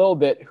create Lil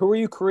Bit, who are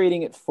you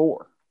creating it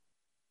for?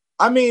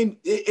 I mean,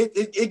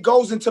 it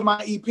goes into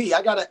my EP.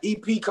 I got an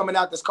EP coming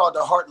out that's called the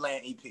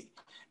Heartland EP.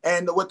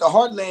 And what the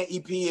Heartland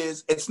EP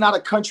is, it's not a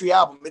country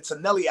album. It's a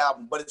Nelly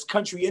album, but it's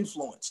country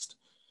influenced.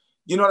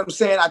 You know what I'm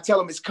saying? I tell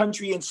them it's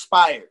country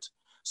inspired.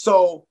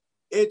 So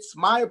it's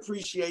my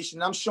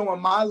appreciation. I'm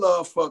showing my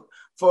love for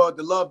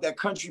the love that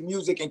country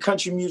music and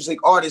country music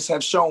artists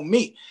have shown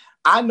me.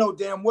 I know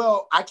damn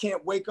well I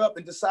can't wake up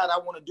and decide I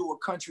want to do a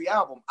country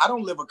album. I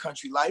don't live a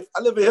country life.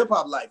 I live a hip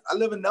hop life. I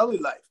live a Nelly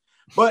life.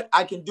 But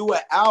I can do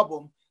an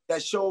album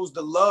that shows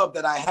the love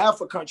that I have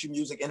for country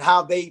music and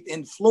how they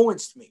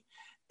influenced me.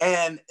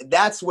 And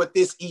that's what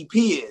this EP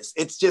is.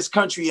 It's just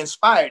country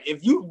inspired.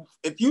 If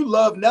you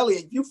love Nelly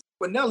and you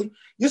with Nelly,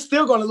 you're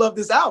still going to love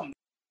this album.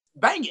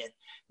 Bang it.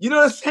 You know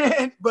what I'm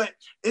saying? But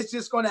it's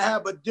just going to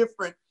have a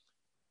different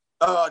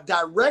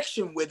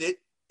direction with it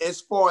as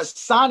far as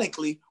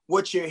sonically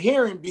what you're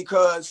hearing,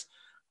 because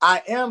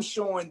I am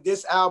showing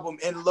this album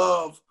in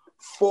love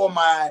for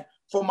my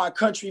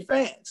country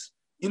fans.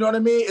 You know what I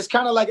mean? It's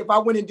kind of like if I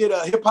went and did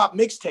a hip hop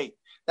mixtape.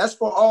 That's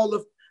for all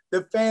of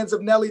the fans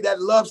of Nelly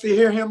that loves to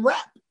hear him rap.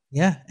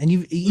 Yeah, and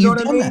you've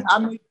done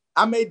that.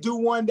 I may do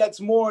one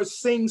that's more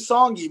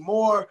sing-songy,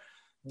 more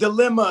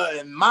Dilemma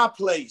and My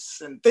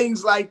Place and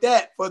things like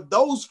that for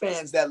those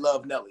fans that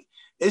love Nelly.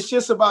 It's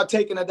just about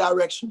taking a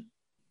direction.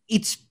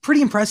 It's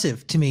pretty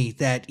impressive to me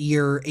that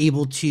you're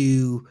able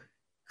to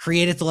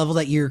create at the level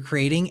that you're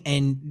creating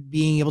and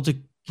being able to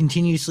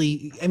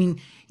continuously, I mean,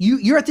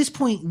 you're at this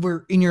point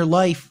where in your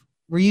life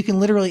where you can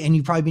literally, and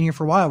you've probably been here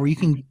for a while, where you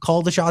can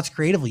call the shots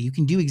creatively. You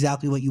can do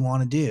exactly what you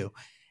want to do.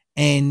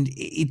 And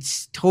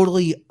it's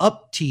totally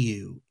up to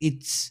you.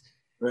 It's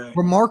right.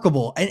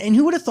 Remarkable. And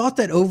who would have thought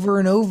that over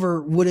and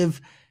over would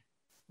have,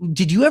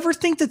 did you ever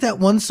think that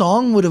one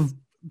song would have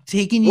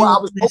taken you I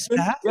was this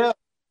hoping, path?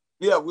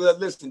 Yeah. Well,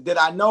 listen, did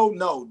I know?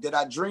 No. Did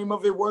I dream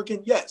of it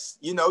working? Yes.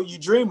 You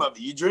dream of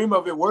it. You dream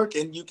of it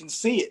working. You can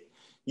see it.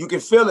 You can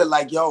feel it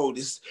like,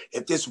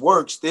 if this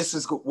works, this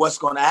is what's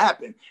going to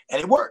happen.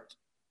 And it worked.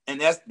 And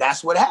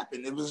that's what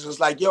happened. It was just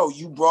like,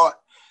 you brought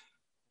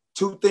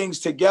two things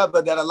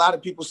together that a lot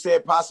of people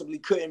said possibly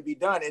couldn't be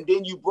done. And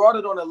then you brought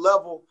it on a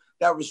level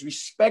that was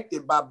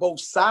respected by both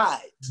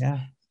sides. Yeah.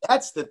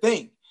 That's the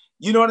thing.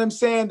 You know what I'm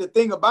saying? The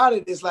thing about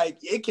it is like,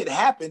 it could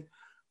happen,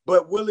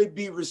 but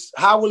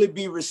how will it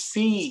be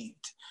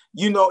received?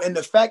 And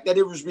the fact that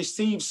it was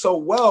received so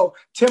well,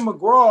 Tim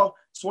McGraw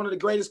is one of the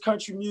greatest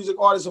country music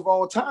artists of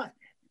all time.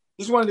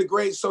 He's one of the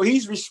greatest. So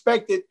he's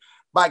respected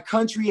by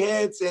country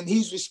heads, and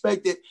he's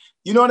respected,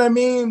 you know what I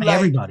mean? By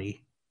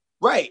everybody.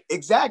 Right,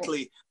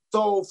 exactly.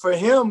 So for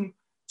him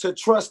to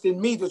trust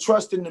in me, to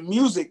trust in the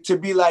music, to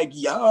be like,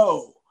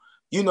 I'm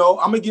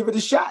gonna give it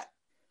a shot,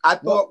 I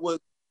thought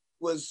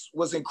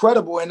was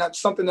incredible, and that's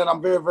something that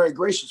I'm very, very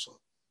gracious for.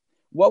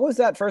 What was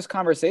that first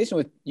conversation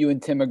with you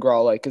and Tim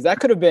McGraw like? Because that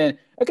could have been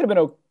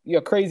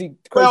a crazy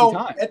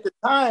time. At the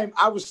time,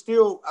 I was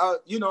still,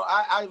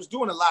 I was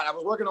doing a lot. I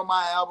was working on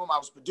my album. I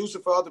was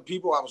producing for other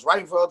people. I was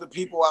writing for other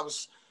people. I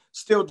was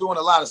still doing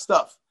a lot of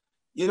stuff.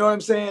 You know what I'm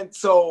saying?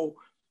 So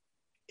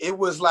it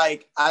was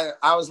like, I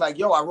was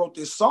like, I wrote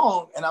this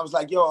song, and I was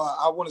like,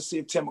 I want to see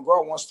if Tim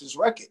McGraw wants this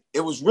record.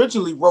 It was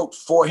originally wrote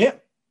for him.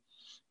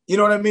 You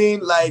know what I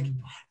mean? Like,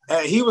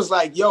 he was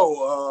like,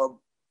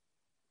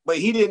 but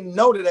he didn't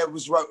know that it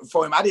was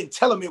for him. I didn't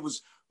tell him it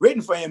was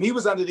written for him. He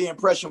was under the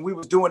impression we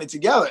was doing it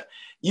together,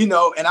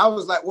 and I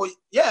was like, well,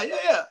 yeah.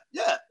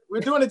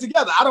 We're doing it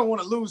together. I don't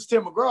want to lose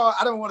Tim McGraw.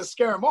 I don't want to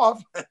scare him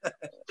off.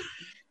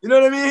 You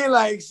know what I mean?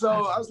 Like, so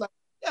I was like,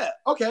 yeah,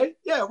 okay.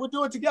 Yeah, we'll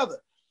do it together.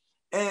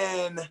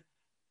 And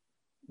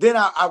then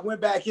I went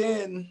back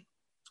in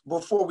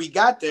before we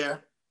got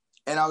there,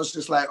 and I was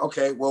just like,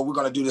 okay, well, we're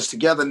going to do this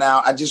together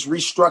now. I just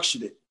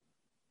restructured it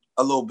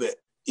a little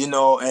bit,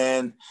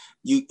 and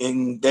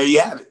there you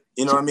have it.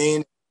 You know what I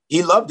mean?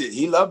 He loved it.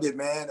 He loved it,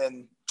 man.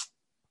 And,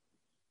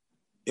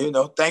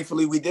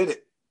 thankfully we did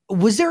it.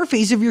 Was there a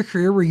phase of your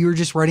career where you were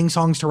just writing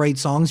songs to write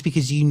songs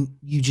because you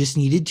just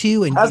needed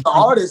to? And as an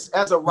artist,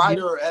 as a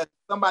writer, as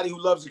somebody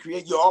who loves to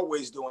create, you're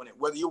always doing it,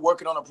 whether you're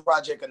working on a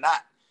project or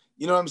not.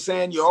 You know what I'm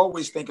saying? You're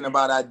always thinking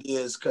about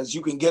ideas because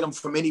you can get them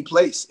from any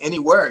place,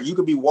 anywhere. You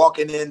could be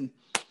walking in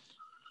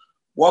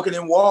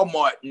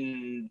Walmart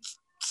and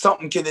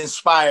something can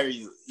inspire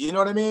you. You know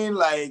what I mean?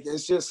 Like,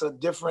 it's just a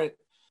different.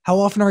 How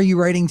often are you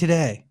writing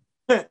today?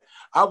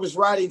 I was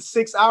writing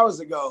 6 hours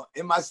ago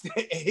in my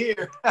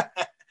here.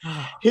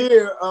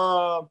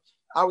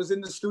 I was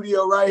in the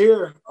studio right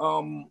here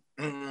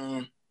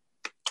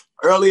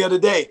earlier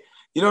today.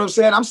 You know what I'm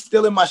saying? I'm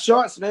still in my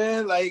shorts,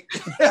 man. Like,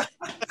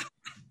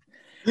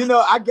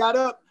 I got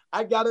up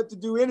to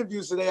do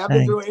interviews today. I've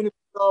been doing interviews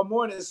all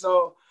morning,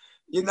 so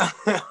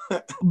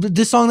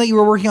The song that you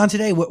were working on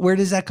today, where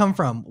does that come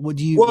from?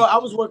 Well, I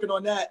was working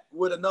on that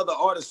with another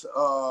artist.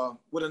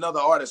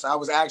 I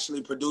was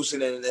actually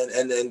producing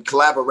and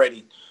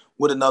collaborating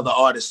with another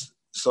artist.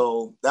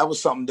 So that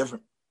was something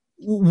different.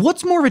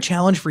 What's more of a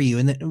challenge for you?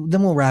 And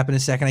then we'll wrap in a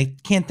second. I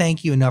can't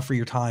thank you enough for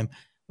your time.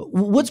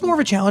 What's more of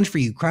a challenge for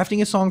you,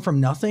 crafting a song from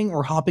nothing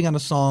or hopping on a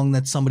song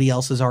that somebody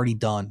else has already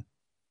done?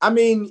 I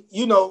mean,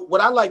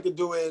 what I like to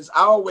do is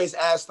I always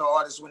ask the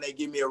artist when they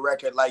give me a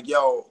record, like,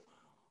 yo,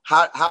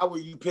 how were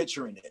you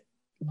picturing it?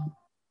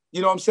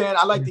 You know what I'm saying?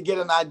 I like to get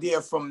an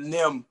idea from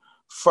them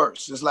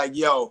first. It's like,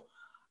 yo,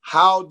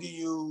 how do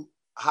you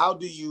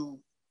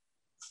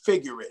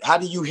figure it? How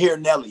do you hear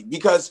Nelly?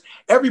 Because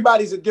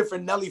everybody's a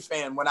different Nelly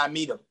fan when I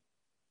meet them.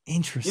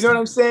 Interesting. You know what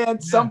I'm saying? Yeah.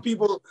 Some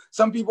people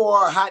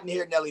are hot and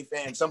here Nelly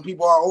fans. Some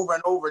people are over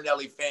and over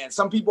Nelly fans.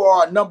 Some people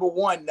are number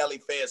one Nelly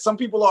fans. Some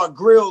people are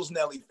Grills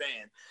Nelly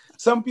fan.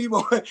 Some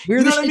people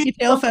we're the shaky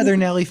tail feather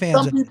Nelly fans.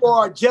 Some people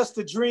are Just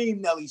a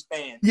Dream Nelly's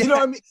fans. Yeah. You know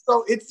what I mean?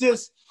 So it's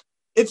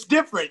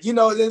different.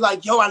 They're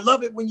like, yo, I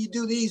love it when you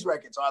do these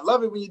records. Or I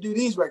love it when you do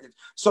these records.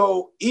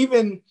 So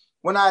even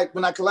when I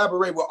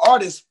collaborate with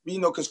artists,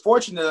 because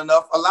fortunate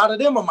enough, a lot of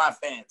them are my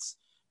fans.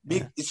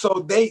 Yeah.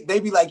 So they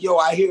be like, yo,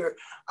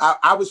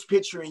 I was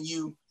picturing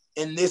you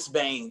in this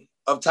vein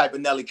of type of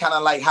Nelly, kind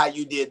of like how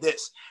you did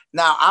this.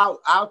 Now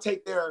I'll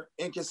take their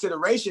in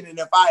consideration, and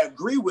if I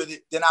agree with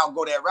it, then I'll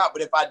go that route.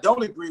 But if I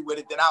don't agree with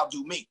it, then I'll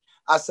do me.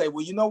 I say,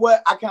 well, you know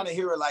what? I kind of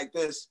hear it like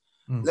this.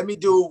 Let me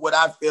do what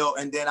I feel,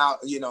 and then I'll,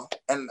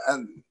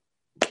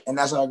 and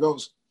that's how it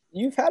goes.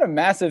 You've had a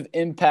massive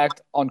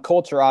impact on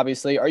culture,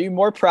 obviously. Are you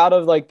more proud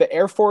of like the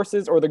Air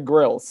Forces or the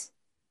Grills?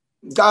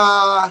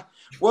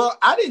 Well,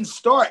 I didn't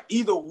start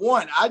either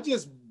one. I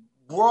just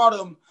brought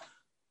them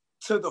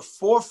to the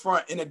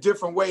forefront in a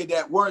different way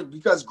that weren't,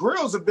 because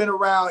Grills have been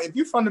around. If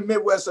you're from the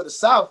Midwest or the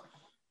South,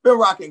 been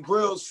rocking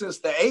Grills since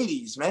the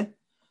 80s, man.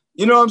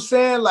 You know what I'm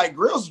saying? Like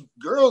Grills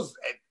 80s,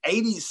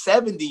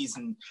 70s,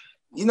 and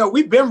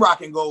we've been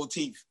rocking gold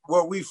teeth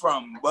where we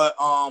from. But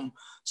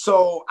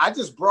so I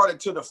just brought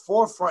it to the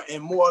forefront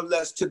and more or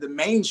less to the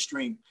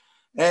mainstream.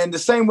 And the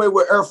same way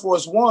with Air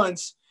Force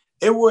Ones,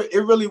 it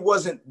really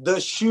wasn't the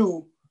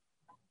shoe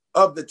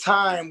of the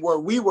time where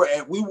we were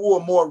at. We wore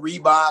more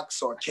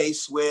Reeboks or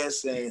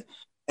K-Swiss and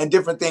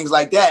different things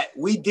like that.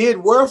 We did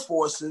wear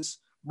Forces,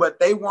 but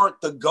they weren't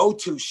the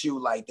go-to shoe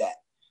like that.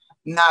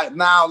 Not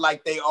now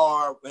like they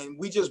are, and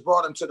we just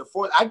brought them to the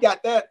fore. I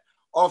got that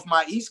off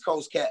my East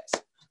Coast cats,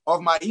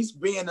 off my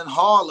East being in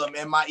Harlem,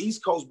 and my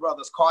East Coast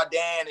brothers,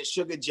 Cardan and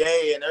Sugar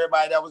J and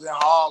everybody that was in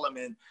Harlem,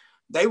 and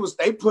they was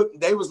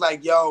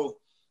like, yo,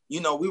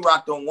 we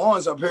rocked on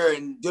ones up here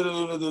and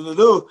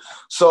do.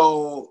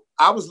 So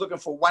I was looking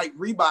for white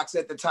Reeboks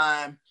at the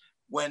time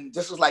when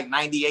this was like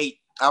 98.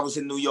 I was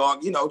in New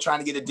York, trying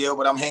to get a deal,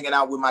 but I'm hanging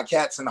out with my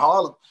cats in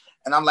Harlem.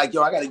 And I'm like,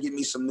 yo, I got to get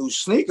me some new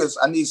sneakers.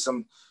 I need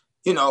some,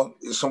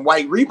 some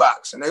white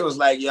Reeboks. And they was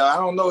like, yo, I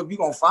don't know if you're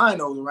going to find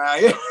those around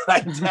here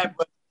like that.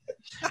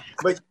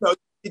 But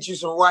get you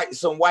some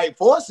white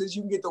Forces,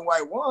 you can get the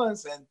white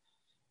ones. And,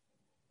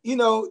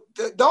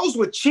 those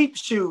were cheap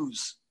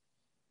shoes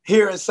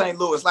here in St.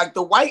 Louis. Like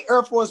the white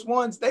Air Force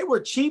Ones, they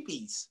were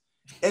cheapies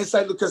in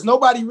St. Louis because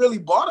nobody really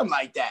bought them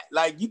like that.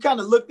 Like you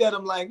kind of looked at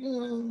them like,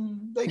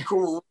 they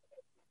cool.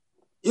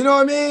 You know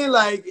what I mean?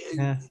 Like,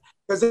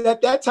 because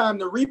at that time,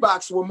 the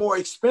Reeboks were more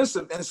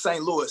expensive in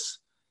St. Louis.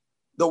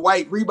 The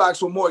white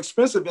Reeboks were more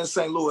expensive in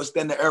St. Louis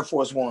than the Air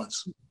Force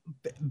Ones.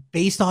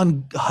 Based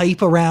on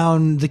hype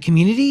around the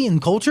community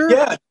and culture?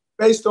 Yeah,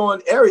 based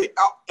on area.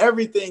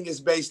 Everything is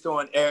based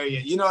on area.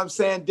 You know what I'm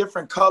saying?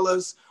 Different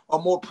colors are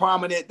more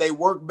prominent. They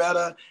work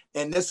better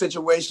in this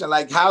situation.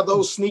 Like how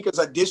those sneakers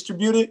are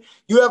distributed.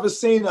 You ever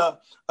seen a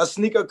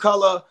sneaker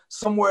color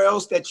somewhere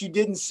else that you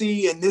didn't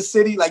see in this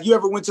city? Like you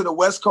ever went to the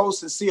West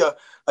Coast and see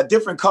a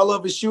different color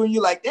of a shoe and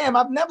you're like, damn,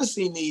 I've never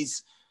seen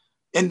these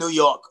in New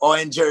York or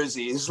in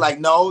Jersey. It's like,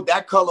 no,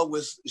 that color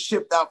was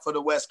shipped out for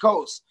the West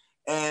Coast.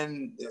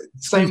 And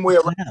same way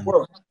around the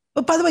world.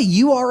 But by the way,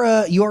 you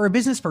are a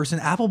business person.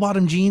 Apple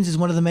Bottom Jeans is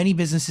one of the many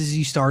businesses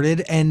you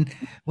started. And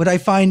what I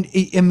find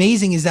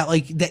amazing is that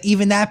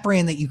even that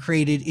brand that you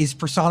created is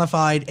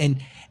personified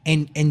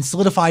and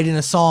solidified in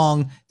a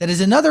song that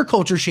is another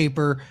culture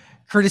shaper,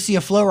 courtesy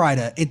of Flo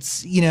Rida.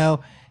 It's,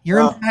 your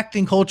impact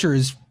in culture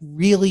is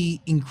really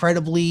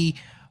incredibly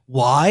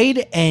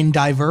wide and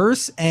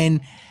diverse. And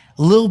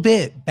a little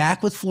bit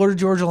back with Florida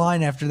Georgia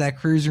Line after that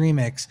Cruise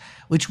remix,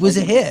 which was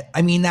a hit.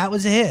 I mean, that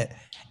was a hit.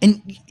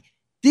 And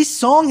this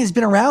song has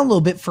been around a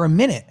little bit for a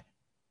minute.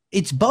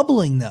 It's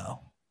bubbling though.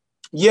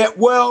 Yeah,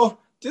 well,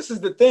 this is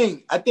the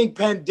thing. I think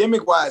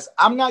pandemic wise,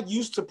 I'm not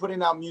used to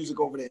putting out music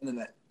over the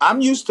internet.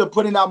 I'm used to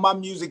putting out my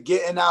music,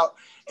 getting out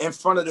in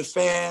front of the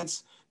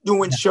fans,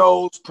 doing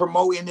shows,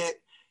 promoting it.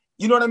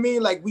 You know what I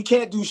mean? Like we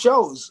can't do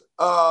shows.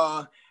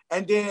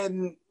 And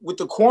then with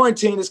the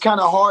quarantine, it's kind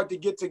of hard to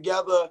get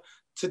together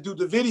to do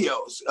the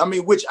videos. I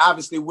mean, which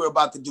obviously we're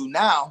about to do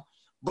now.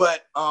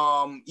 But,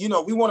 you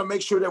know, we want to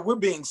make sure that we're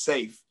being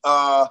safe.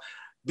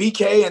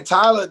 BK and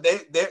Tyler,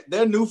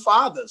 they're new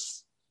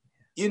fathers.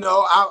 You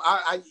know,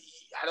 I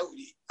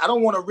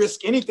don't want to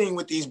risk anything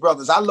with these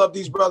brothers. I love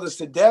these brothers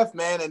to death,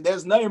 man. And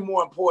there's nothing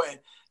more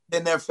important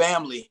than their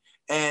family.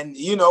 And,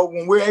 you know,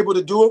 when we're able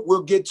to do it,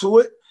 we'll get to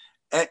it.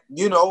 And,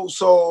 you know,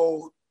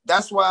 so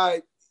that's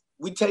why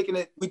we taking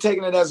it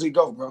as we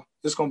go, bro.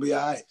 It's going to be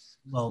all right.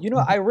 Well, you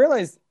know, I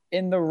realized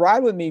in the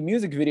Ride With Me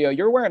music video,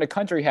 you're wearing a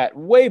country hat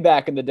way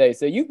back in the day.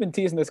 So you've been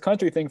teasing this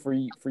country thing for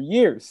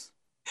years.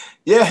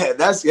 Yeah,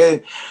 that's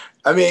good.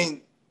 I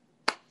mean,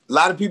 a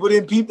lot of people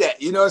didn't peep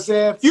that. You know what I'm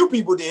saying? Few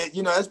people did.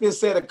 You know, that's been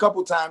said a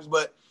couple times.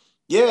 But,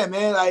 yeah,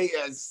 man,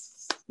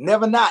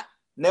 never not.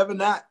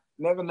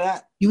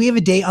 Do we have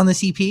a date on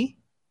this EP?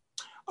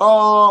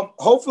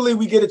 Hopefully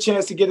we get a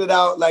chance to get it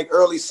out like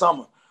early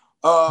summer.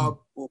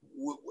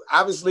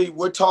 Obviously,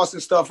 we're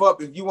tossing stuff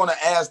up. If you want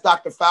to ask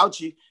Dr.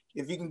 Fauci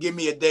if he can give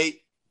me a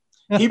date,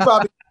 he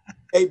probably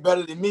date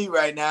better than me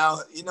right now.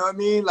 You know what I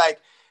mean? Like,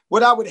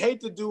 what I would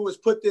hate to do is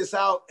put this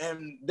out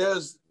and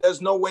there's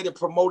no way to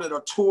promote it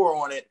or tour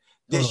on it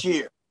this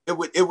year.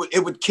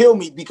 It would kill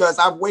me because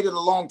I've waited a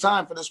long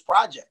time for this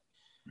project.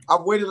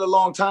 I've waited a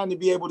long time to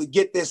be able to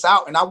get this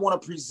out, and I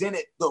want to present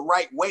it the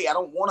right way. I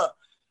don't want to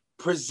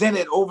present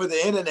it over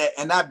the internet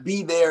and not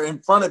be there in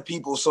front of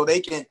people so they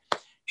can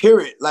hear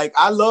it. Like,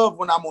 I love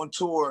when I'm on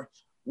tour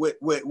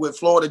with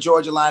Florida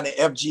Georgia Line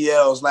and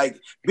FGLs. Like,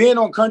 being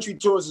on country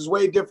tours is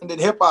way different than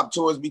hip hop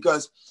tours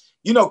because,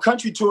 you know,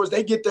 country tours,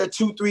 they get there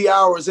 2-3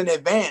 hours in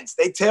advance.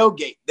 They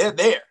tailgate. They're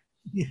there.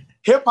 Yeah.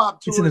 Hip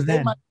hop tours,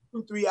 they might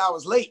be 2-3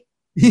 hours late.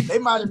 They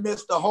might have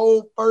missed the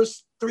whole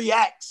first 3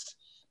 acts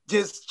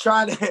just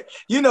trying to,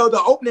 you know,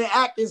 the opening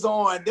act is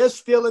on. They're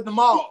still at the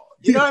mall.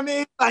 You know what I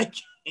mean? Like,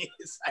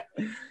 it's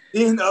like,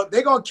 you know,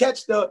 they're going to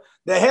catch the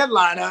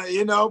headliner,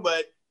 you know,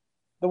 but.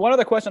 The one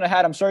other question I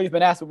had, I'm sure you've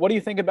been asked, what do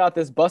you think about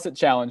this Bust It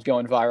challenge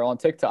going viral on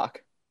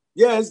TikTok?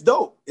 Yeah, it's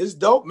dope. It's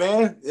dope,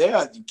 man.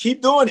 Yeah,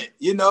 keep doing it.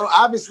 You know,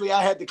 obviously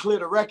I had to clear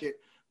the record,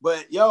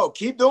 but yo,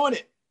 keep doing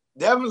it.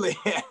 Definitely.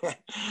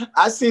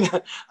 I see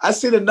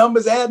the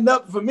numbers adding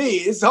up for me.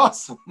 It's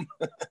awesome.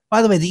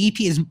 By the way, the EP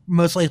is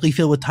most likely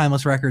filled with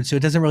timeless records, so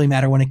it doesn't really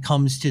matter when it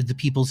comes to the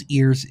people's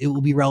ears. It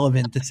will be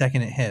relevant the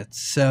second it hits.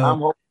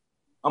 So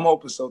I'm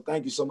hoping so.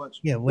 Thank you so much.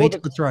 Yeah, wait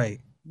till it's right.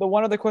 The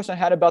one other question I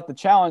had about the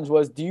challenge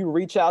was, do you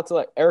reach out to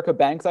like Erica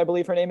Banks, I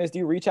believe her name is? Do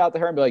you reach out to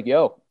her and be like,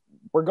 yo,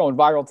 we're going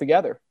viral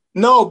together?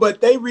 No,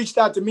 but they reached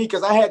out to me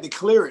because I had to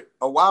clear it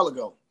a while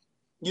ago.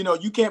 You know,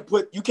 you can't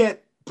put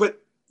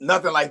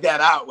nothing like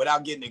that out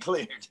without getting it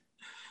cleared.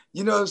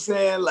 You know what I'm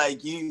saying?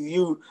 Like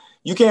you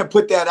can't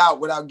put that out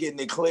without getting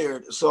it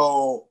cleared.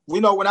 So,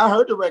 you know, when I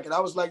heard the record, I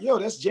was like, yo,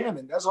 that's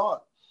jamming. That's hard.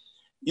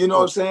 You know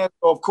what I'm saying?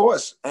 Of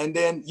course. And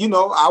then, you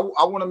know,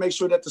 I want to make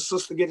sure that the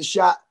sister get a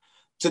shot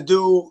to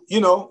do,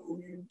 you know,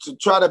 to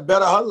try to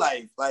better her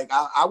life. Like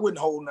I wouldn't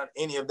hold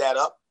any of that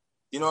up.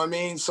 You know what I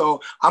mean?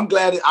 So I'm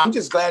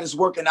just glad it's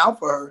working out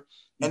for her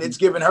and it's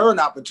giving her an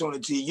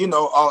opportunity, you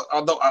know,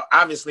 although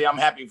obviously I'm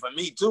happy for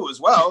me too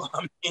as well.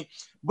 I mean,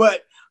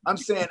 but I'm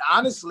saying,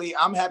 honestly,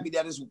 I'm happy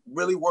that it's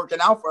really working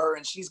out for her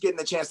and she's getting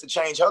a chance to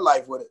change her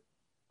life with it.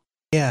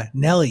 Yeah.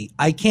 Nelly,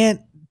 I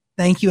can't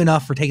thank you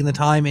enough for taking the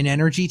time and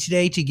energy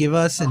today to give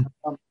us and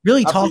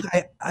really talk.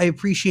 I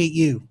appreciate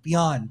you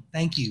beyond.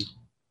 Thank you.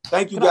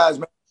 Thank you guys,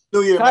 man.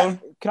 New Year,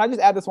 man. Can I just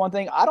add this one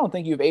thing? I don't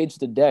think you've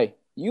aged a day.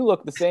 You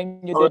look the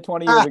same you did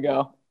 20 years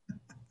ago.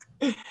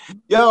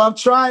 Yo, I'm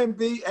trying,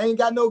 B. I ain't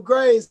got no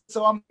grades,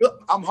 so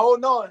I'm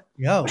holding on.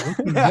 Yo,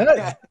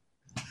 good.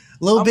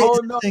 Little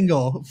bit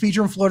single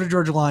featuring Florida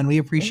Georgia Line. We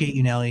appreciate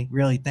you, Nelly.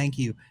 Really, thank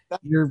you.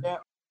 You're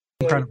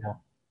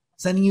incredible.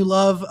 Sending you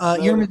love.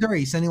 You're in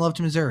Missouri. Sending love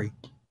to Missouri.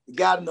 You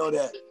gotta know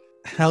that.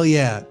 Hell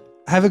yeah.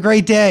 Have a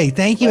great day.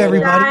 Thank you,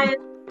 everybody.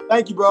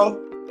 Thank you,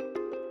 bro.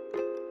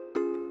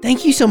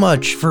 Thank you so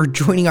much for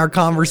joining our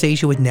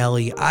conversation with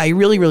Nelly. I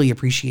really, really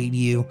appreciate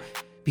you.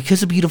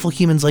 Because of beautiful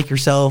humans like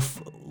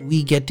yourself,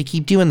 we get to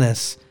keep doing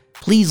this.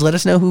 Please let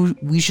us know who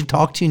we should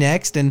talk to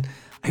next. And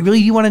I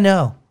really do want to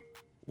know,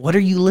 what are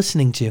you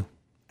listening to?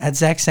 At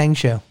Zach Sang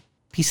Show.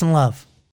 Peace and love.